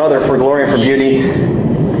 your brother, for glory and for beauty.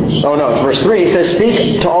 Oh no, it's verse 3. It says,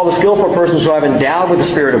 speak to all the skillful persons who I've endowed with the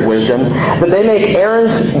spirit of wisdom, that they make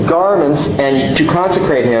Aaron's garments and to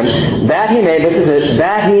consecrate him, that he may, this is it,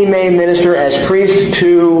 that he may minister as priest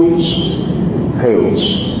to who?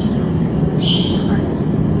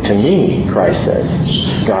 To me, Christ says.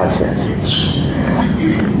 God says.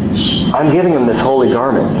 I'm giving them this holy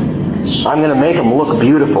garment. I'm going to make them look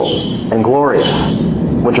beautiful and glorious,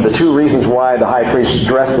 which are the two reasons why the high priest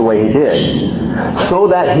dressed the way he did, so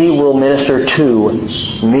that he will minister to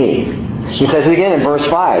me. He says it again in verse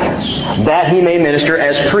 5, that he may minister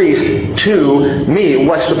as priest to me.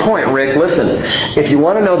 What's the point, Rick? Listen, if you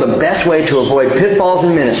want to know the best way to avoid pitfalls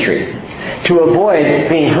in ministry, to avoid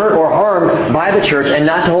being hurt or harmed by the church and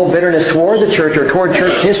not to hold bitterness toward the church or toward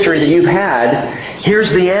church history that you've had,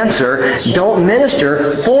 here's the answer. Don't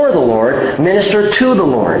minister for the Lord, minister to the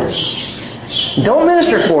Lord. Don't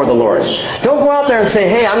minister for the Lord. Don't go out there and say,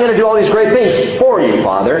 hey, I'm going to do all these great things for you,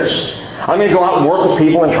 Father. I'm going to go out and work with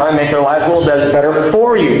people and try and make their lives a little bit better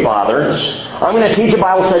for you, Father. I'm going to teach a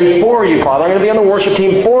Bible study for you, Father. I'm going to be on the worship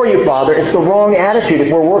team for you, Father. It's the wrong attitude.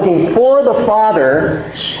 If we're working for the Father,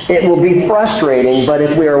 it will be frustrating. But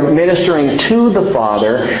if we are ministering to the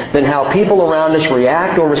Father, then how people around us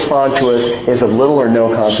react or respond to us is of little or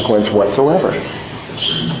no consequence whatsoever.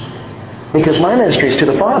 Because my ministry is to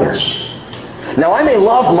the Father. Now, I may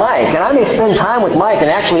love Mike, and I may spend time with Mike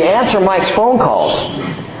and actually answer Mike's phone calls.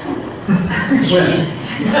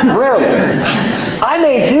 Rarely. I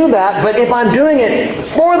may do that, but if I'm doing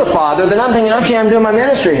it for the Father, then I'm thinking, okay, I'm doing my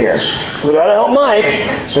ministry here. We've got to help Mike.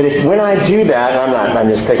 But when I do that, I'm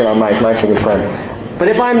just picking on Mike. Mike's a good friend. But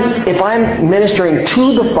if I'm ministering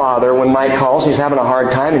to the Father when Mike calls, he's having a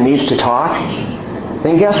hard time and needs to talk,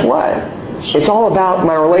 then guess what? It's all about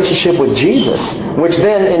my relationship with Jesus, which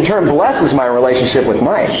then in turn blesses my relationship with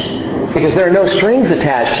Mike. Because there are no strings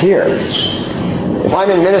attached here. if I'm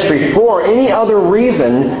in ministry for any other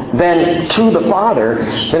reason than to the Father,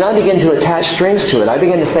 then I begin to attach strings to it. I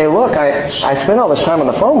begin to say, look, I spent all this time on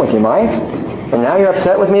the phone with you, Mike, and now you're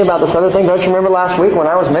upset with me about this other thing. Don't you remember last week when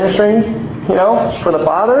I was ministering, for the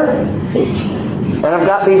Father? And I've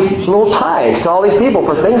got these little ties to all these people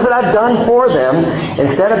for things that I've done for them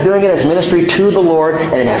instead of doing it as ministry to the Lord,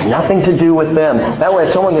 and it has nothing to do with them. That way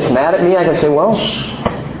if someone gets mad at me, I can say, well,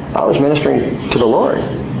 I was ministering to the Lord.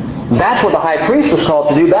 That's what the high priest was called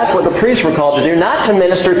to do. That's what the priests were called to do, not to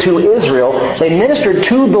minister to Israel. They ministered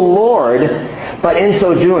to the Lord, but in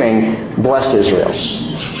so doing, blessed Israel.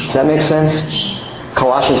 Does that make sense?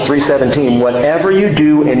 Colossians 3:17, whatever you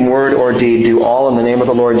do in word or deed, do all in the name of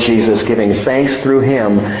the Lord Jesus, giving thanks through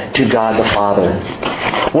Him to God the Father.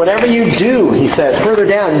 Whatever you do, he says, further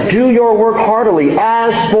down, do your work heartily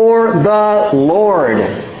as for the Lord.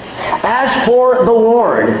 As for the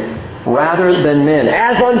Lord, rather than men.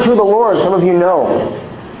 As unto the Lord, some of you know.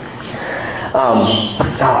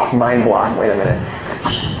 Mind block, wait a minute.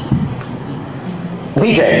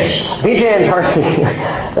 BJ and Darcy.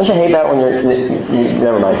 Don't you hate that when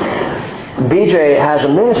never mind. BJ has a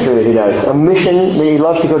ministry that he does, a mission that he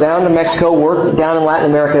loves to go down to Mexico, work down in Latin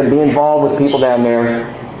America, and be involved with people down there.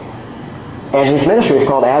 And his ministry is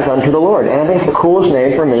called As Unto the Lord. And I think it's the coolest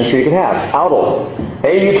name for a ministry you could have. Outl.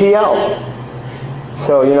 A-U-T-L.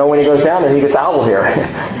 So, when he goes down there, he gets owl here.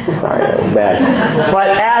 Sorry, that was bad. But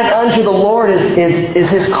as unto the Lord is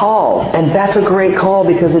his call. And that's a great call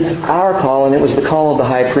because it's our call, and it was the call of the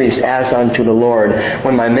high priest, as unto the Lord.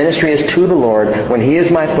 When my ministry is to the Lord, when He is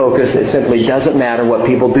my focus, it simply doesn't matter what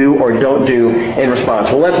people do or don't do in response.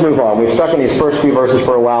 Well, let's move on. We've stuck in these first few verses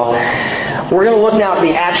for a while. We're going to look now at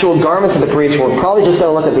the actual garments of the priest. We're probably just going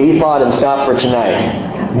to look at the ephod and stop for tonight.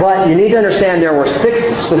 But you need to understand there were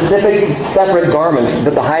 6 specific separate garments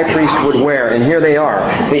that the high priest would wear. And here they are.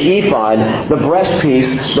 The ephod, the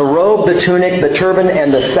breastpiece, the robe, the tunic, the turban,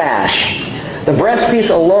 and the sash. The breastpiece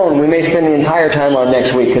alone we may spend the entire time on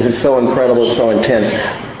next week because it's so incredible, it's so intense.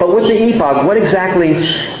 But with the ephod, what exactly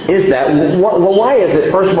is that? Well, why is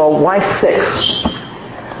it, first of all, why 6?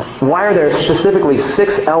 Why are there specifically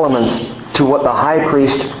 6 elements to what the high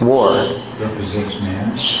priest wore? Represents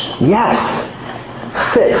man? Yes.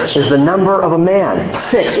 6 is the number of a man.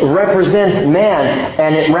 6 represents man,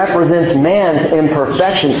 and it represents man's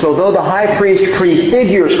imperfection. So though the high priest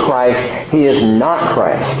prefigures Christ, he is not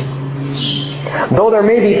Christ. Though there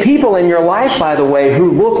may be people in your life, by the way,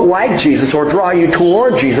 who look like Jesus or draw you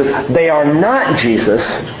toward Jesus, they are not Jesus.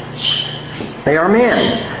 They are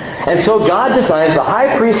man. And so God designs the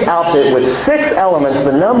high priest's outfit with 6 elements,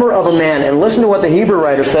 the number of a man. And listen to what the Hebrew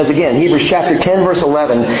writer says again. Hebrews chapter 10, verse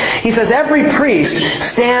 11. He says, every priest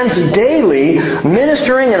stands daily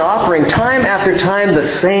ministering and offering time after time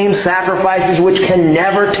the same sacrifices which can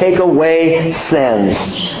never take away sins.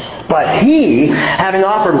 But he, having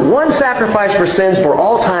offered one sacrifice for sins for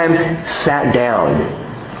all time, sat down.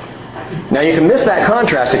 Now you can miss that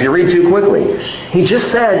contrast if you read too quickly. He just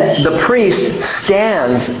said the priest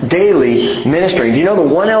stands daily ministering. Do you know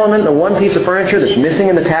the one element, the one piece of furniture that's missing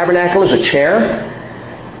in the tabernacle is a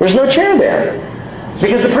chair? There's no chair there.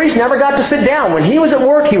 Because the priest never got to sit down. When he was at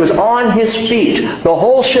work, he was on his feet the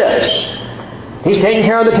whole shift. He's taking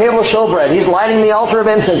care of the table of showbread. He's lighting the altar of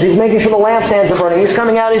incense. He's making sure the lampstands are burning. He's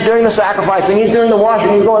coming out. He's doing the sacrificing. He's doing the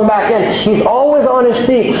washing. He's going back in. He's always on his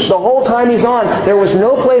feet the whole time he's on. There was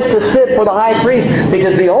no place to sit for the high priest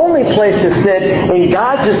because the only place to sit in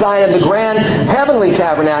God's design of the grand heavenly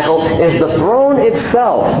tabernacle is the throne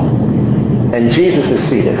itself. And Jesus is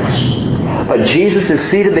seated. But Jesus is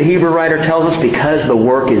seated, the Hebrew writer tells us, because the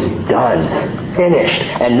work is done, finished.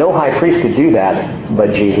 And no high priest could do that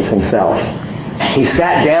but Jesus himself. He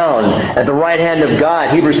sat down at the right hand of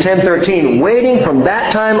God, Hebrews 10:13, waiting from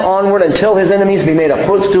that time onward until his enemies be made a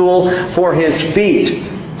footstool for his feet.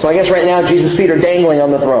 So I guess right now Jesus' feet are dangling on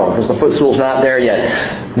the throne because the footstool's not there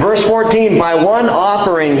yet. Verse 14, by one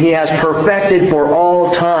offering he has perfected for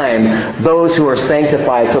all time those who are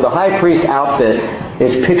sanctified. So the high priest's outfit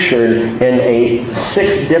is pictured in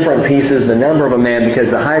 6 different pieces, the number of a man, because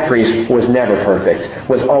the high priest was never perfect,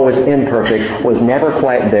 was always imperfect, was never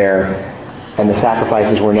quite there. And the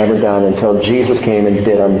sacrifices were never done until Jesus came and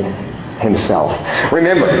did them himself.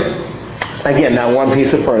 Remember, again, that one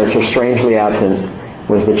piece of furniture strangely absent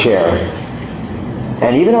was the chair.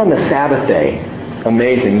 And even on the Sabbath day,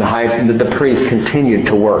 amazing, the priest continued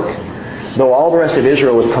to work. Though all the rest of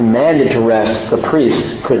Israel was commanded to rest, the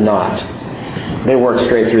priests could not. They worked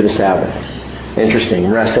straight through the Sabbath. Interesting.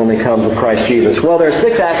 Rest only comes with Christ Jesus. Well, there are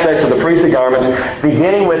 6 aspects of the priestly garments,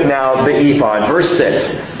 beginning with now the ephod. Verse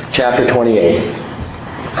 6, chapter 28.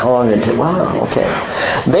 How long did it take? Wow,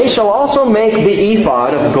 okay. They shall also make the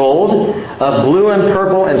ephod of gold, of blue and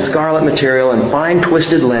purple and scarlet material, and fine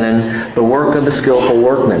twisted linen, the work of the skillful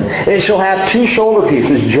workman. It shall have 2 shoulder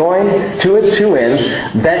pieces joined to its 2 ends,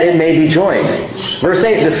 that it may be joined. Verse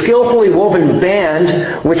 8, the skillfully woven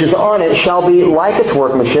band which is on it shall be like its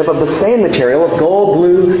workmanship of the same material, of gold,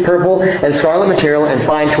 blue, purple, and scarlet material, and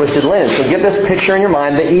fine twisted linen. So get this picture in your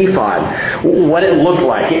mind, the ephod, what it looked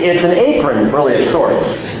like. It's an apron, really, of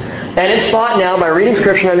sorts. And it's thought now by reading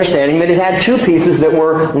Scripture and understanding that it had 2 pieces that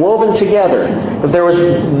were woven together. That there was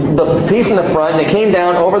the piece in the front, and it came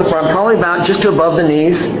down over the front, probably about just to above the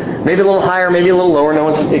knees, maybe a little higher, maybe a little lower, no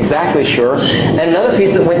one's exactly sure. And another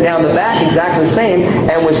piece that went down the back, exactly the same,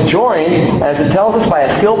 and was joined, as it tells us, by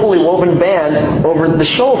a skillfully woven band over the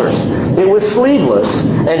shoulders. It was sleeveless.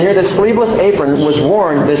 And here this sleeveless apron was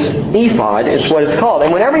worn, this ephod, is what it's called.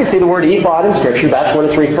 And whenever you see the word ephod in Scripture, that's what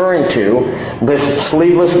it's referring to, this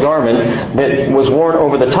sleeveless garment that was worn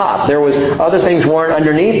over the top. There was other things worn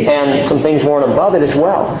underneath and some things worn above it as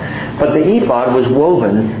well. But the ephod was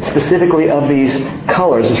woven specifically of these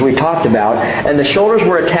colors, as we talked about, and the shoulders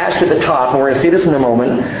were attached at the top, and we're going to see this in a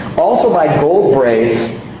moment, also by gold braids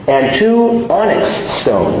and 2 onyx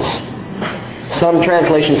stones. Some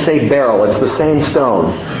translations say beryl. It's the same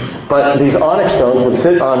stone. But these onyx stones would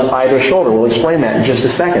sit on either shoulder. We'll explain that in just a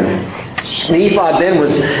second. The ephod then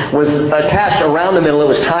was attached around the middle. It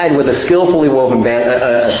was tied with a skillfully woven band,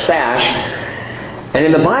 a sash. And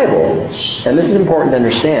in the Bible, and this is important to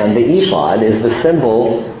understand, the ephod is the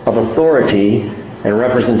symbol of authority and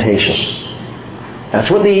representation. That's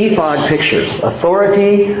what the ephod pictures.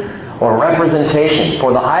 Authority or representation.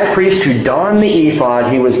 For the high priest who donned the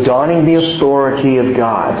ephod, he was donning the authority of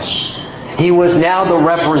God. He was now the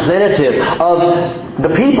representative of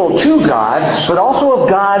the people to God, but also of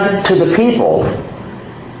God to the people.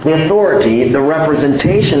 The authority, the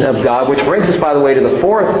representation of God, which brings us, by the way, to the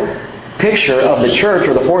 4th picture of the church,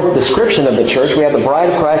 or the 4th description of the church. We have the bride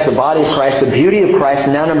of Christ, the body of Christ, the beauty of Christ,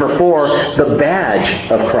 and now number 4, the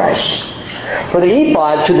badge of Christ. For the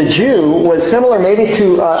ephod to the Jew was similar maybe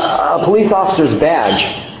to a police officer's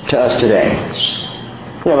badge to us today.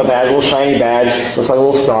 You know, a badge, a little shiny badge, looks like a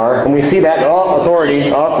little star. And we see that,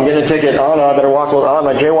 authority, I'm getting a ticket, no, I better walk, am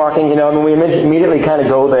I jaywalking? And we immediately kind of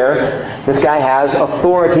go there. This guy has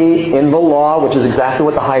authority in the law, which is exactly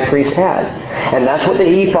what the high priest had. And that's what the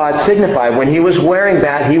ephod signified. When he was wearing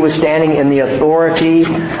that, he was standing in the authority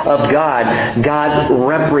of God, God's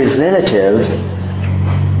representative,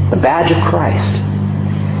 the badge of Christ.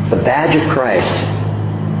 The badge of Christ.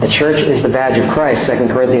 The church is the badge of Christ. 2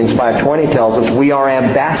 Corinthians 5:20 tells us we are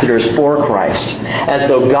ambassadors for Christ, as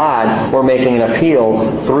though God were making an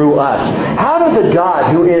appeal through us. How does a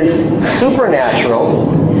God who is supernatural,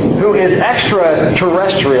 who is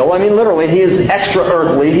extraterrestrial, literally, he is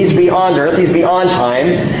extra-earthly, he's beyond earth, he's beyond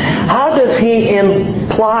time, how does he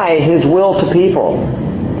imply his will to people?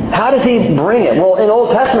 How does he bring it? Well, in Old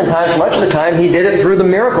Testament times, much of the time, he did it through the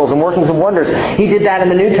miracles and workings of wonders. He did that in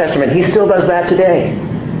the New Testament. He still does that today.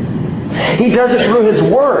 He does it through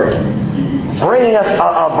His Word, bringing us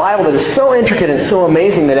a Bible that is so intricate and so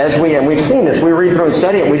amazing that and we've seen this, we read through and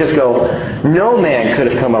study it, and we just go, no man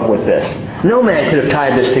could have come up with this. No man could have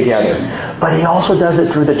tied this together. But He also does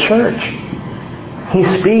it through the church. He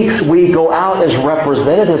speaks, we go out as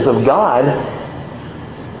representatives of God,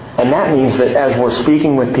 and that means that as we're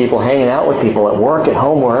speaking with people, hanging out with people, at work, at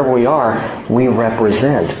home, wherever we are, we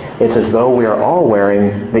represent. It's as though we are all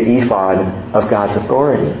wearing the ephod of God's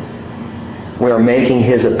authority. We are making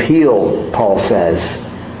His appeal, Paul says.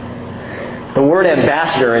 The word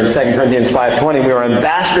ambassador in 2 Corinthians 5:20, we are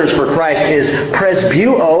ambassadors for Christ, is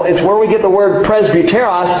presbyuo. It's where we get the word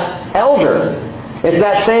presbyteros, elder. It's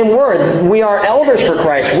that same word. We are elders for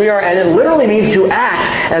Christ. And it literally means to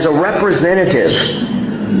act as a representative.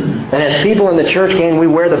 And as people in the church gang, we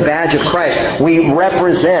wear the badge of Christ. We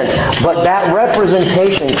represent. But that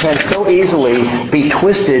representation can so easily be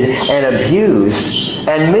twisted and abused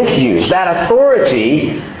and misused. That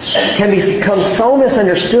authority can become so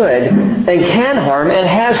misunderstood and can harm and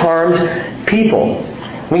has harmed people.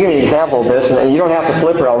 Let me give you an example of this, and you don't have to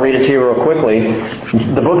flip it. I'll read it to you real quickly.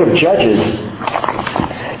 The book of Judges,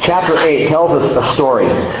 chapter 8, tells us a story.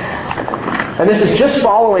 And this is just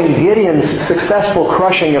following Gideon's successful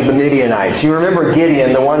crushing of the Midianites. You remember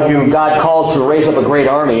Gideon, the one who God called to raise up a great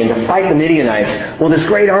army and to fight the Midianites. Well, this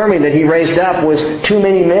great army that he raised up was too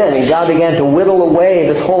many men, and God began to whittle away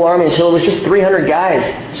this whole army until it was just 300 guys.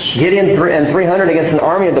 Gideon and 300 against an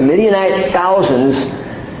army of the Midianite thousands,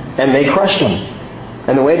 and they crushed them.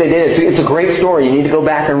 And the way they did it, it's a great story. You need to go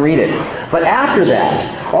back and read it. But after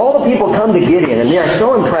that, all the people come to Gideon, and they are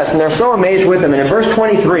so impressed, and they're so amazed with him. And in verse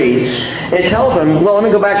 23, it tells them, well, let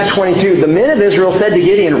me go back to 22. The men of Israel said to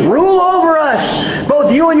Gideon, "Rule over us,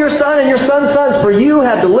 both you and your son and your son's sons, for you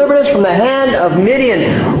have delivered us from the hand of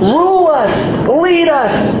Midian. Rule us, lead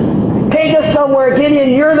us, take us somewhere. Gideon,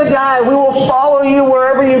 you're the guy. We will follow you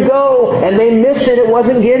wherever you go." And they missed it. It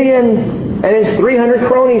wasn't Gideon and his 300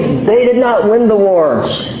 cronies. They did not win the war.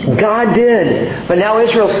 God did. But now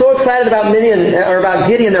Israel's so excited about Gideon,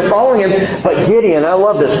 they're following him. But Gideon, I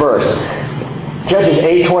love this verse. Judges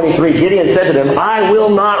 8:23, Gideon said to them, "I will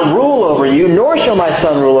not rule over you, nor shall my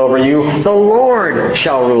son rule over you. The Lord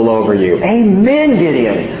shall rule over you." Amen,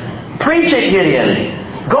 Gideon. Preach it, Gideon.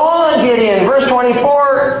 Go on, Gideon. Verse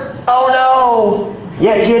 24, oh no.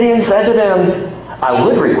 Yet Gideon said to them, "I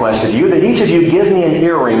would request of you that each of you give me an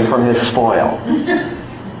earring from his spoil."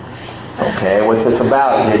 Okay, what's this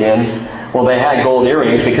about, Gideon? Well, they had gold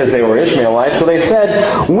earrings because they were Ishmaelites, so they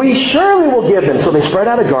said, "We surely will give them." So they spread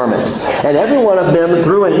out a garment, and every one of them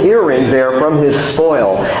threw an earring there from his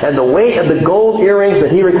spoil. And the weight of the gold earrings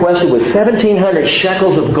that he requested was 1,700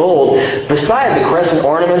 shekels of gold, beside the crescent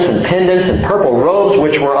ornaments and pendants and purple robes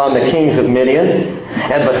which were on the kings of Midian,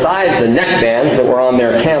 and besides the neckbands that were on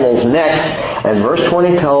their camels' necks. And verse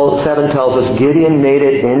 27 tells us Gideon made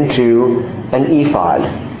it into an ephod.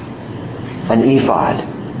 An ephod.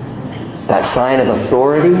 That sign of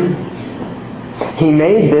authority. He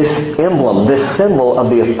made this emblem, this symbol of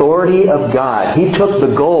the authority of God. He took the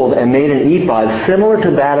gold and made an ephod similar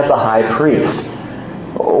to that of the high priest.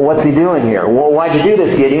 What's he doing here? Well, why'd you do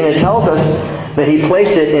this, Gideon? It tells us that he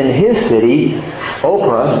placed it in his city,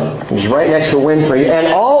 Ophrah, which is right next to Winfrey,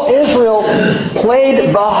 and all Israel played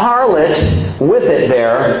the harlot with it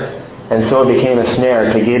there, and so it became a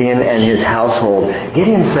snare to Gideon and his household.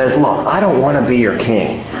 Gideon says, "Look, I don't want to be your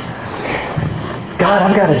king. God,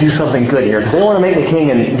 I've got to do something good here, because they want to make me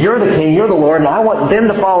king, and you're the king, you're the Lord, and I want them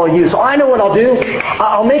to follow you. So I know what I'll do.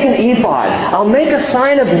 I'll make an ephod. I'll make a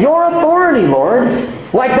sign of your authority, Lord,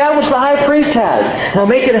 like that which the high priest has. And I'll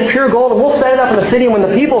make it of pure gold, and we'll set it up in the city, and when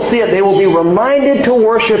the people see it, they will be reminded to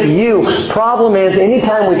worship you." Problem is,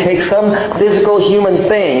 anytime we take some physical human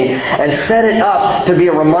thing and set it up to be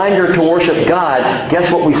a reminder to worship God,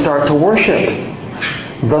 guess what we start to worship?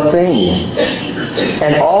 The thing.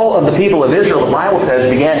 And all of the people of Israel, the Bible says,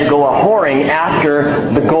 began to go a-whoring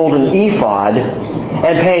after the golden ephod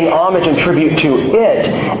and paying homage and tribute to it.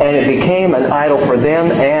 And it became an idol for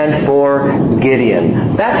them and for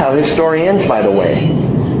Gideon. That's how his story ends, by the way.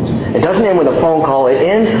 It doesn't end with a phone call. It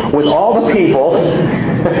ends with all the people.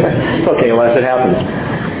 It's okay unless it happens.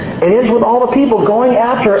 It ends with all the people going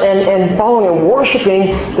after and following and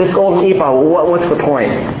worshiping this golden ephod. What's the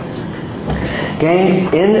point?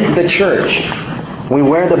 Gang, in the church, we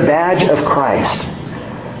wear the badge of Christ,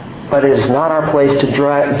 but it is not our place to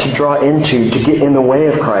draw into, to get in the way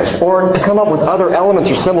of Christ, or to come up with other elements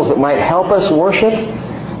or symbols that might help us worship.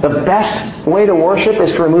 The best way to worship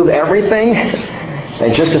is to remove everything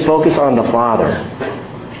and just to focus on the Father.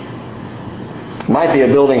 It might be a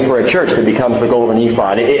building for a church that becomes the golden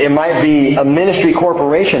ephod. It might be a ministry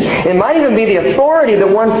corporation. It might even be the authority that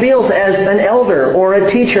one feels as an elder or a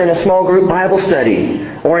teacher in a small group Bible study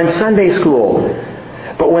or in Sunday school.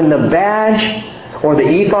 But when the badge or the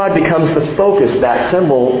ephod becomes the focus, that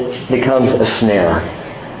symbol becomes a snare.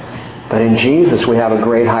 But in Jesus we have a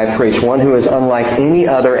great high priest, one who is unlike any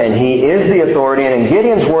other, and he is the authority. And in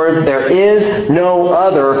Gideon's words, there is no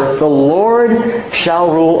other. The Lord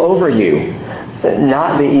shall rule over you.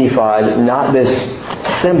 Not the ephod, not this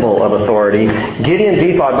symbol of authority. Gideon's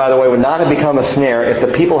ephod, by the way, would not have become a snare if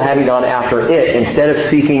the people hadn't gone after it instead of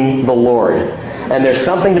seeking the Lord. And there's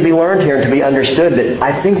something to be learned here and to be understood that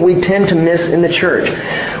I think we tend to miss in the church.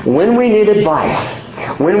 When we need advice,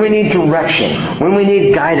 when we need direction, when we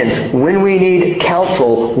need guidance, when we need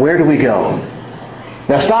counsel, where do we go?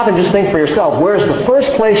 Now stop and just think for yourself. Where's the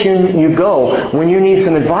first place you go when you need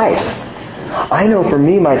some advice? I know for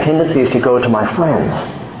me, my tendency is to go to my friends,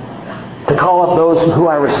 to call up those who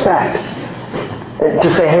I respect, to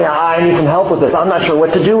say, "Hey, I need some help with this. I'm not sure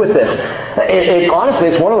what to do with this." Honestly,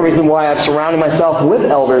 it's one of the reasons why I've surrounded myself with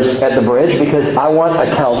elders at the Bridge, because I want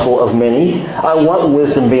a counsel of many. I want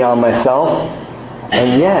wisdom beyond myself.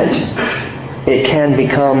 And yet, it can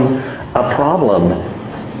become a problem.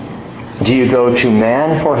 Do you go to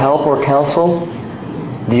man for help or counsel?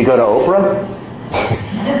 Do you go to Oprah?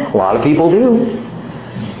 A lot of people do.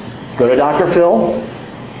 Go to Dr. Phil?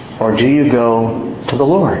 Or do you go to the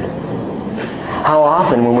Lord? How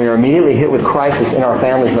often when we are immediately hit with crisis in our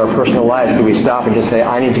families and our personal lives do we stop and just say,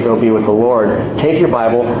 I need to go be with the Lord. Take your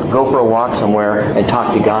Bible, go for a walk somewhere, and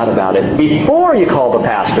talk to God about it before you call the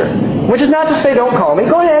pastor. Which is not to say don't call me.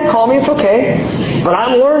 Go ahead, call me, it's okay. But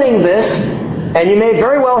I'm learning this, and you may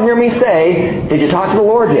very well hear me say, did you talk to the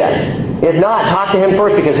Lord yet? If not, talk to Him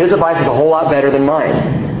first, because His advice is a whole lot better than mine.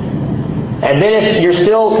 And then if you're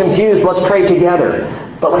still confused, let's pray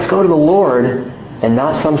together. But let's go to the Lord, and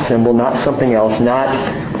not some symbol, not something else, not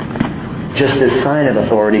just this sign of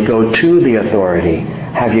authority. Go to the authority.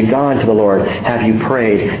 Have you gone to the Lord? Have you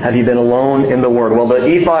prayed? Have you been alone in the Word? Well, the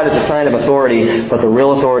ephod is a sign of authority, but the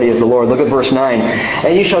real authority is the Lord. Look at verse 9.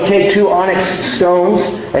 And you shall take 2 onyx stones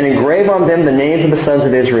and engrave on them the names of the sons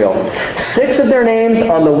of Israel. 6 of their names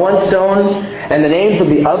on the one stone, and the names of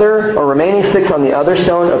the other, or remaining 6 on the other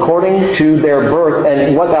stone, according to their birth.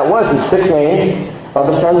 And what that was is 6 names of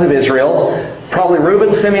the sons of Israel. Probably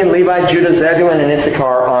Reuben, Simeon, Levi, Judah, Zebulun, and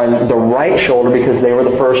Issachar on the right shoulder, because they were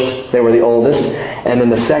the first, they were the oldest. And then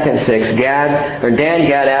the second 6, Dan,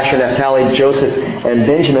 Gad, Asher, Naphtali, Joseph, and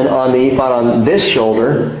Benjamin on the ephod on this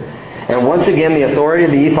shoulder. And once again, the authority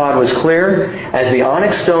of the ephod was clear. As the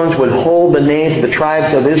onyx stones would hold the names of the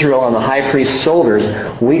tribes of Israel on the high priest's shoulders,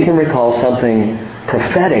 we can recall something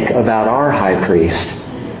prophetic about our high priest.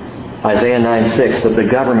 Isaiah 9:6, that the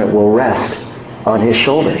government will rest on his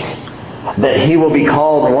shoulders. That he will be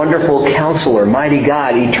called Wonderful Counselor, Mighty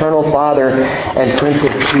God, Eternal Father, and Prince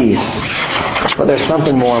of Peace. But there's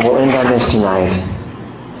something more, and we'll end on this tonight.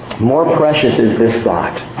 More precious is this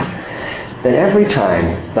thought, that every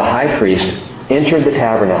time the high priest entered the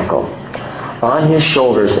tabernacle, on his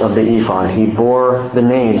shoulders of the ephod, he bore the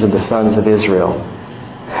names of the sons of Israel.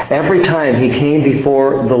 Every time he came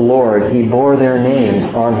before the Lord, he bore their names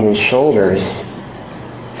on his shoulders.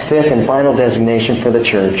 Fifth and final designation for the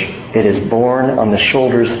church, it is borne on the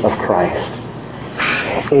shoulders of Christ.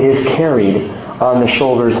 It is carried on the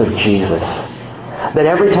shoulders of Jesus. That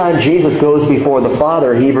every time Jesus goes before the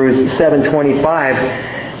Father, Hebrews 7:25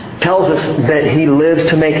 tells us that He lives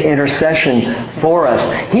to make intercession for us.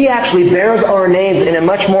 He actually bears our names in a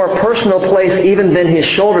much more personal place even than His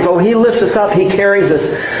shoulders. Oh, He lifts us up, He carries us.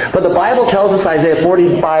 But the Bible tells us, Isaiah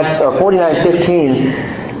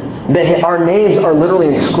 49:15, that our names are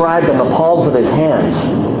literally inscribed on the palms of His hands.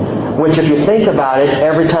 Which, if you think about it,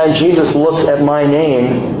 every time Jesus looks at my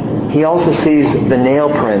name, He also sees the nail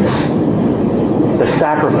prints, the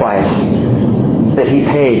sacrifice that He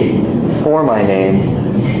paid for my name,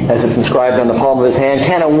 as it's inscribed on the palm of His hand.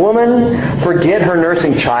 Can a woman forget her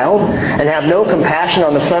nursing child and have no compassion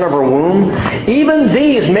on the son of her womb? Even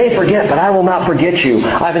these may forget, but I will not forget you.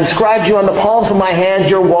 I've inscribed you on the palms of my hands.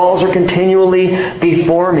 Your walls are continually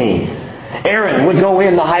before me. Aaron would go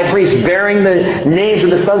in, the high priest, bearing the names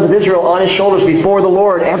of the sons of Israel on his shoulders before the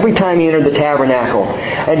Lord every time he entered the tabernacle.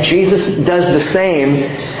 And Jesus does the same.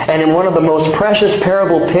 And in one of the most precious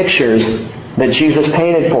parable pictures that Jesus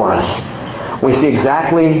painted for us, we see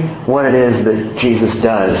exactly what it is that Jesus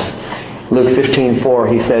does. Luke 15:4,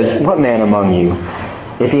 He says, what man among you,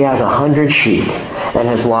 if he has 100 sheep and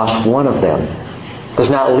has lost one of them, does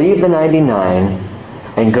not leave the 99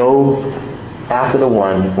 and go after the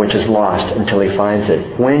one which is lost until he finds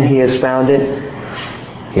it? When he has found it,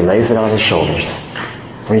 he lays it on his shoulders,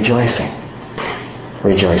 rejoicing.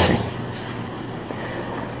 Rejoicing.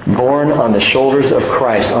 Borne on the shoulders of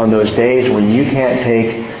Christ on those days when you can't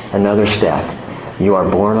take another step. You are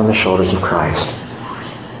borne on the shoulders of Christ.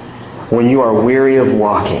 When you are weary of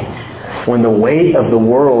walking, when the weight of the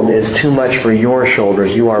world is too much for your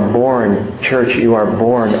shoulders, you are borne, church, you are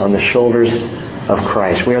borne on the shoulders of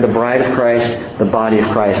Christ. We are the bride of Christ, the body of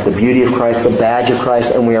Christ, the beauty of Christ, the badge of Christ,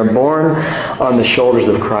 and we are borne on the shoulders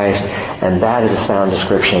of Christ, and that is a sound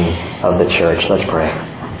description of the church. Let's pray.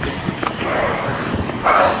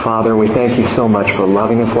 Father, we thank You so much for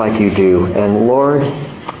loving us like You do. And Lord,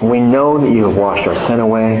 we know that You have washed our sin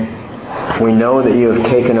away. We know that You have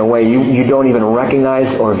taken away. You don't even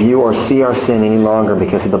recognize or view or see our sin any longer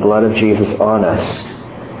because of the blood of Jesus on us.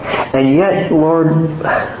 And yet, Lord,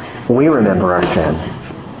 we remember our sin.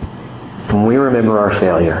 And we remember our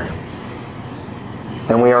failure.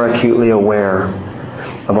 And we are acutely aware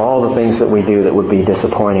of all the things that we do that would be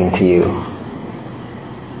disappointing to You.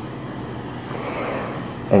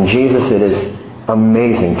 And Jesus, it is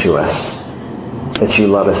amazing to us that You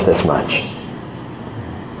love us this much.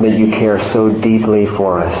 That You care so deeply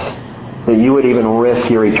for us. That You would even risk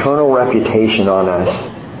Your eternal reputation on us,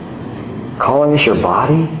 calling us Your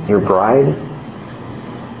body, Your bride.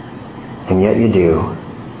 And yet You do.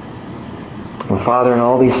 And Father, in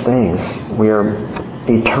all these things, we are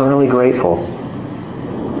eternally grateful.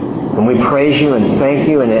 And we praise you and thank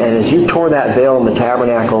you. And as you tore that veil in the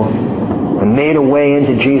tabernacle and made a way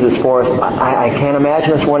into Jesus for us, I can't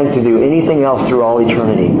imagine us wanting to do anything else through all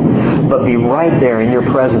eternity but be right there in your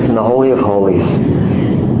presence in the Holy of Holies,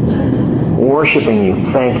 worshiping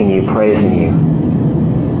you, thanking you, praising you,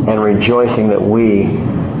 and rejoicing that we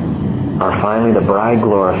are finally the bride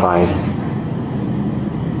glorified.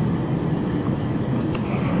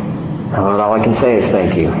 Lord, all I can say is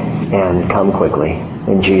thank you, and come quickly.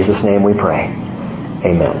 In Jesus' name we pray.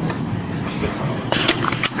 Amen.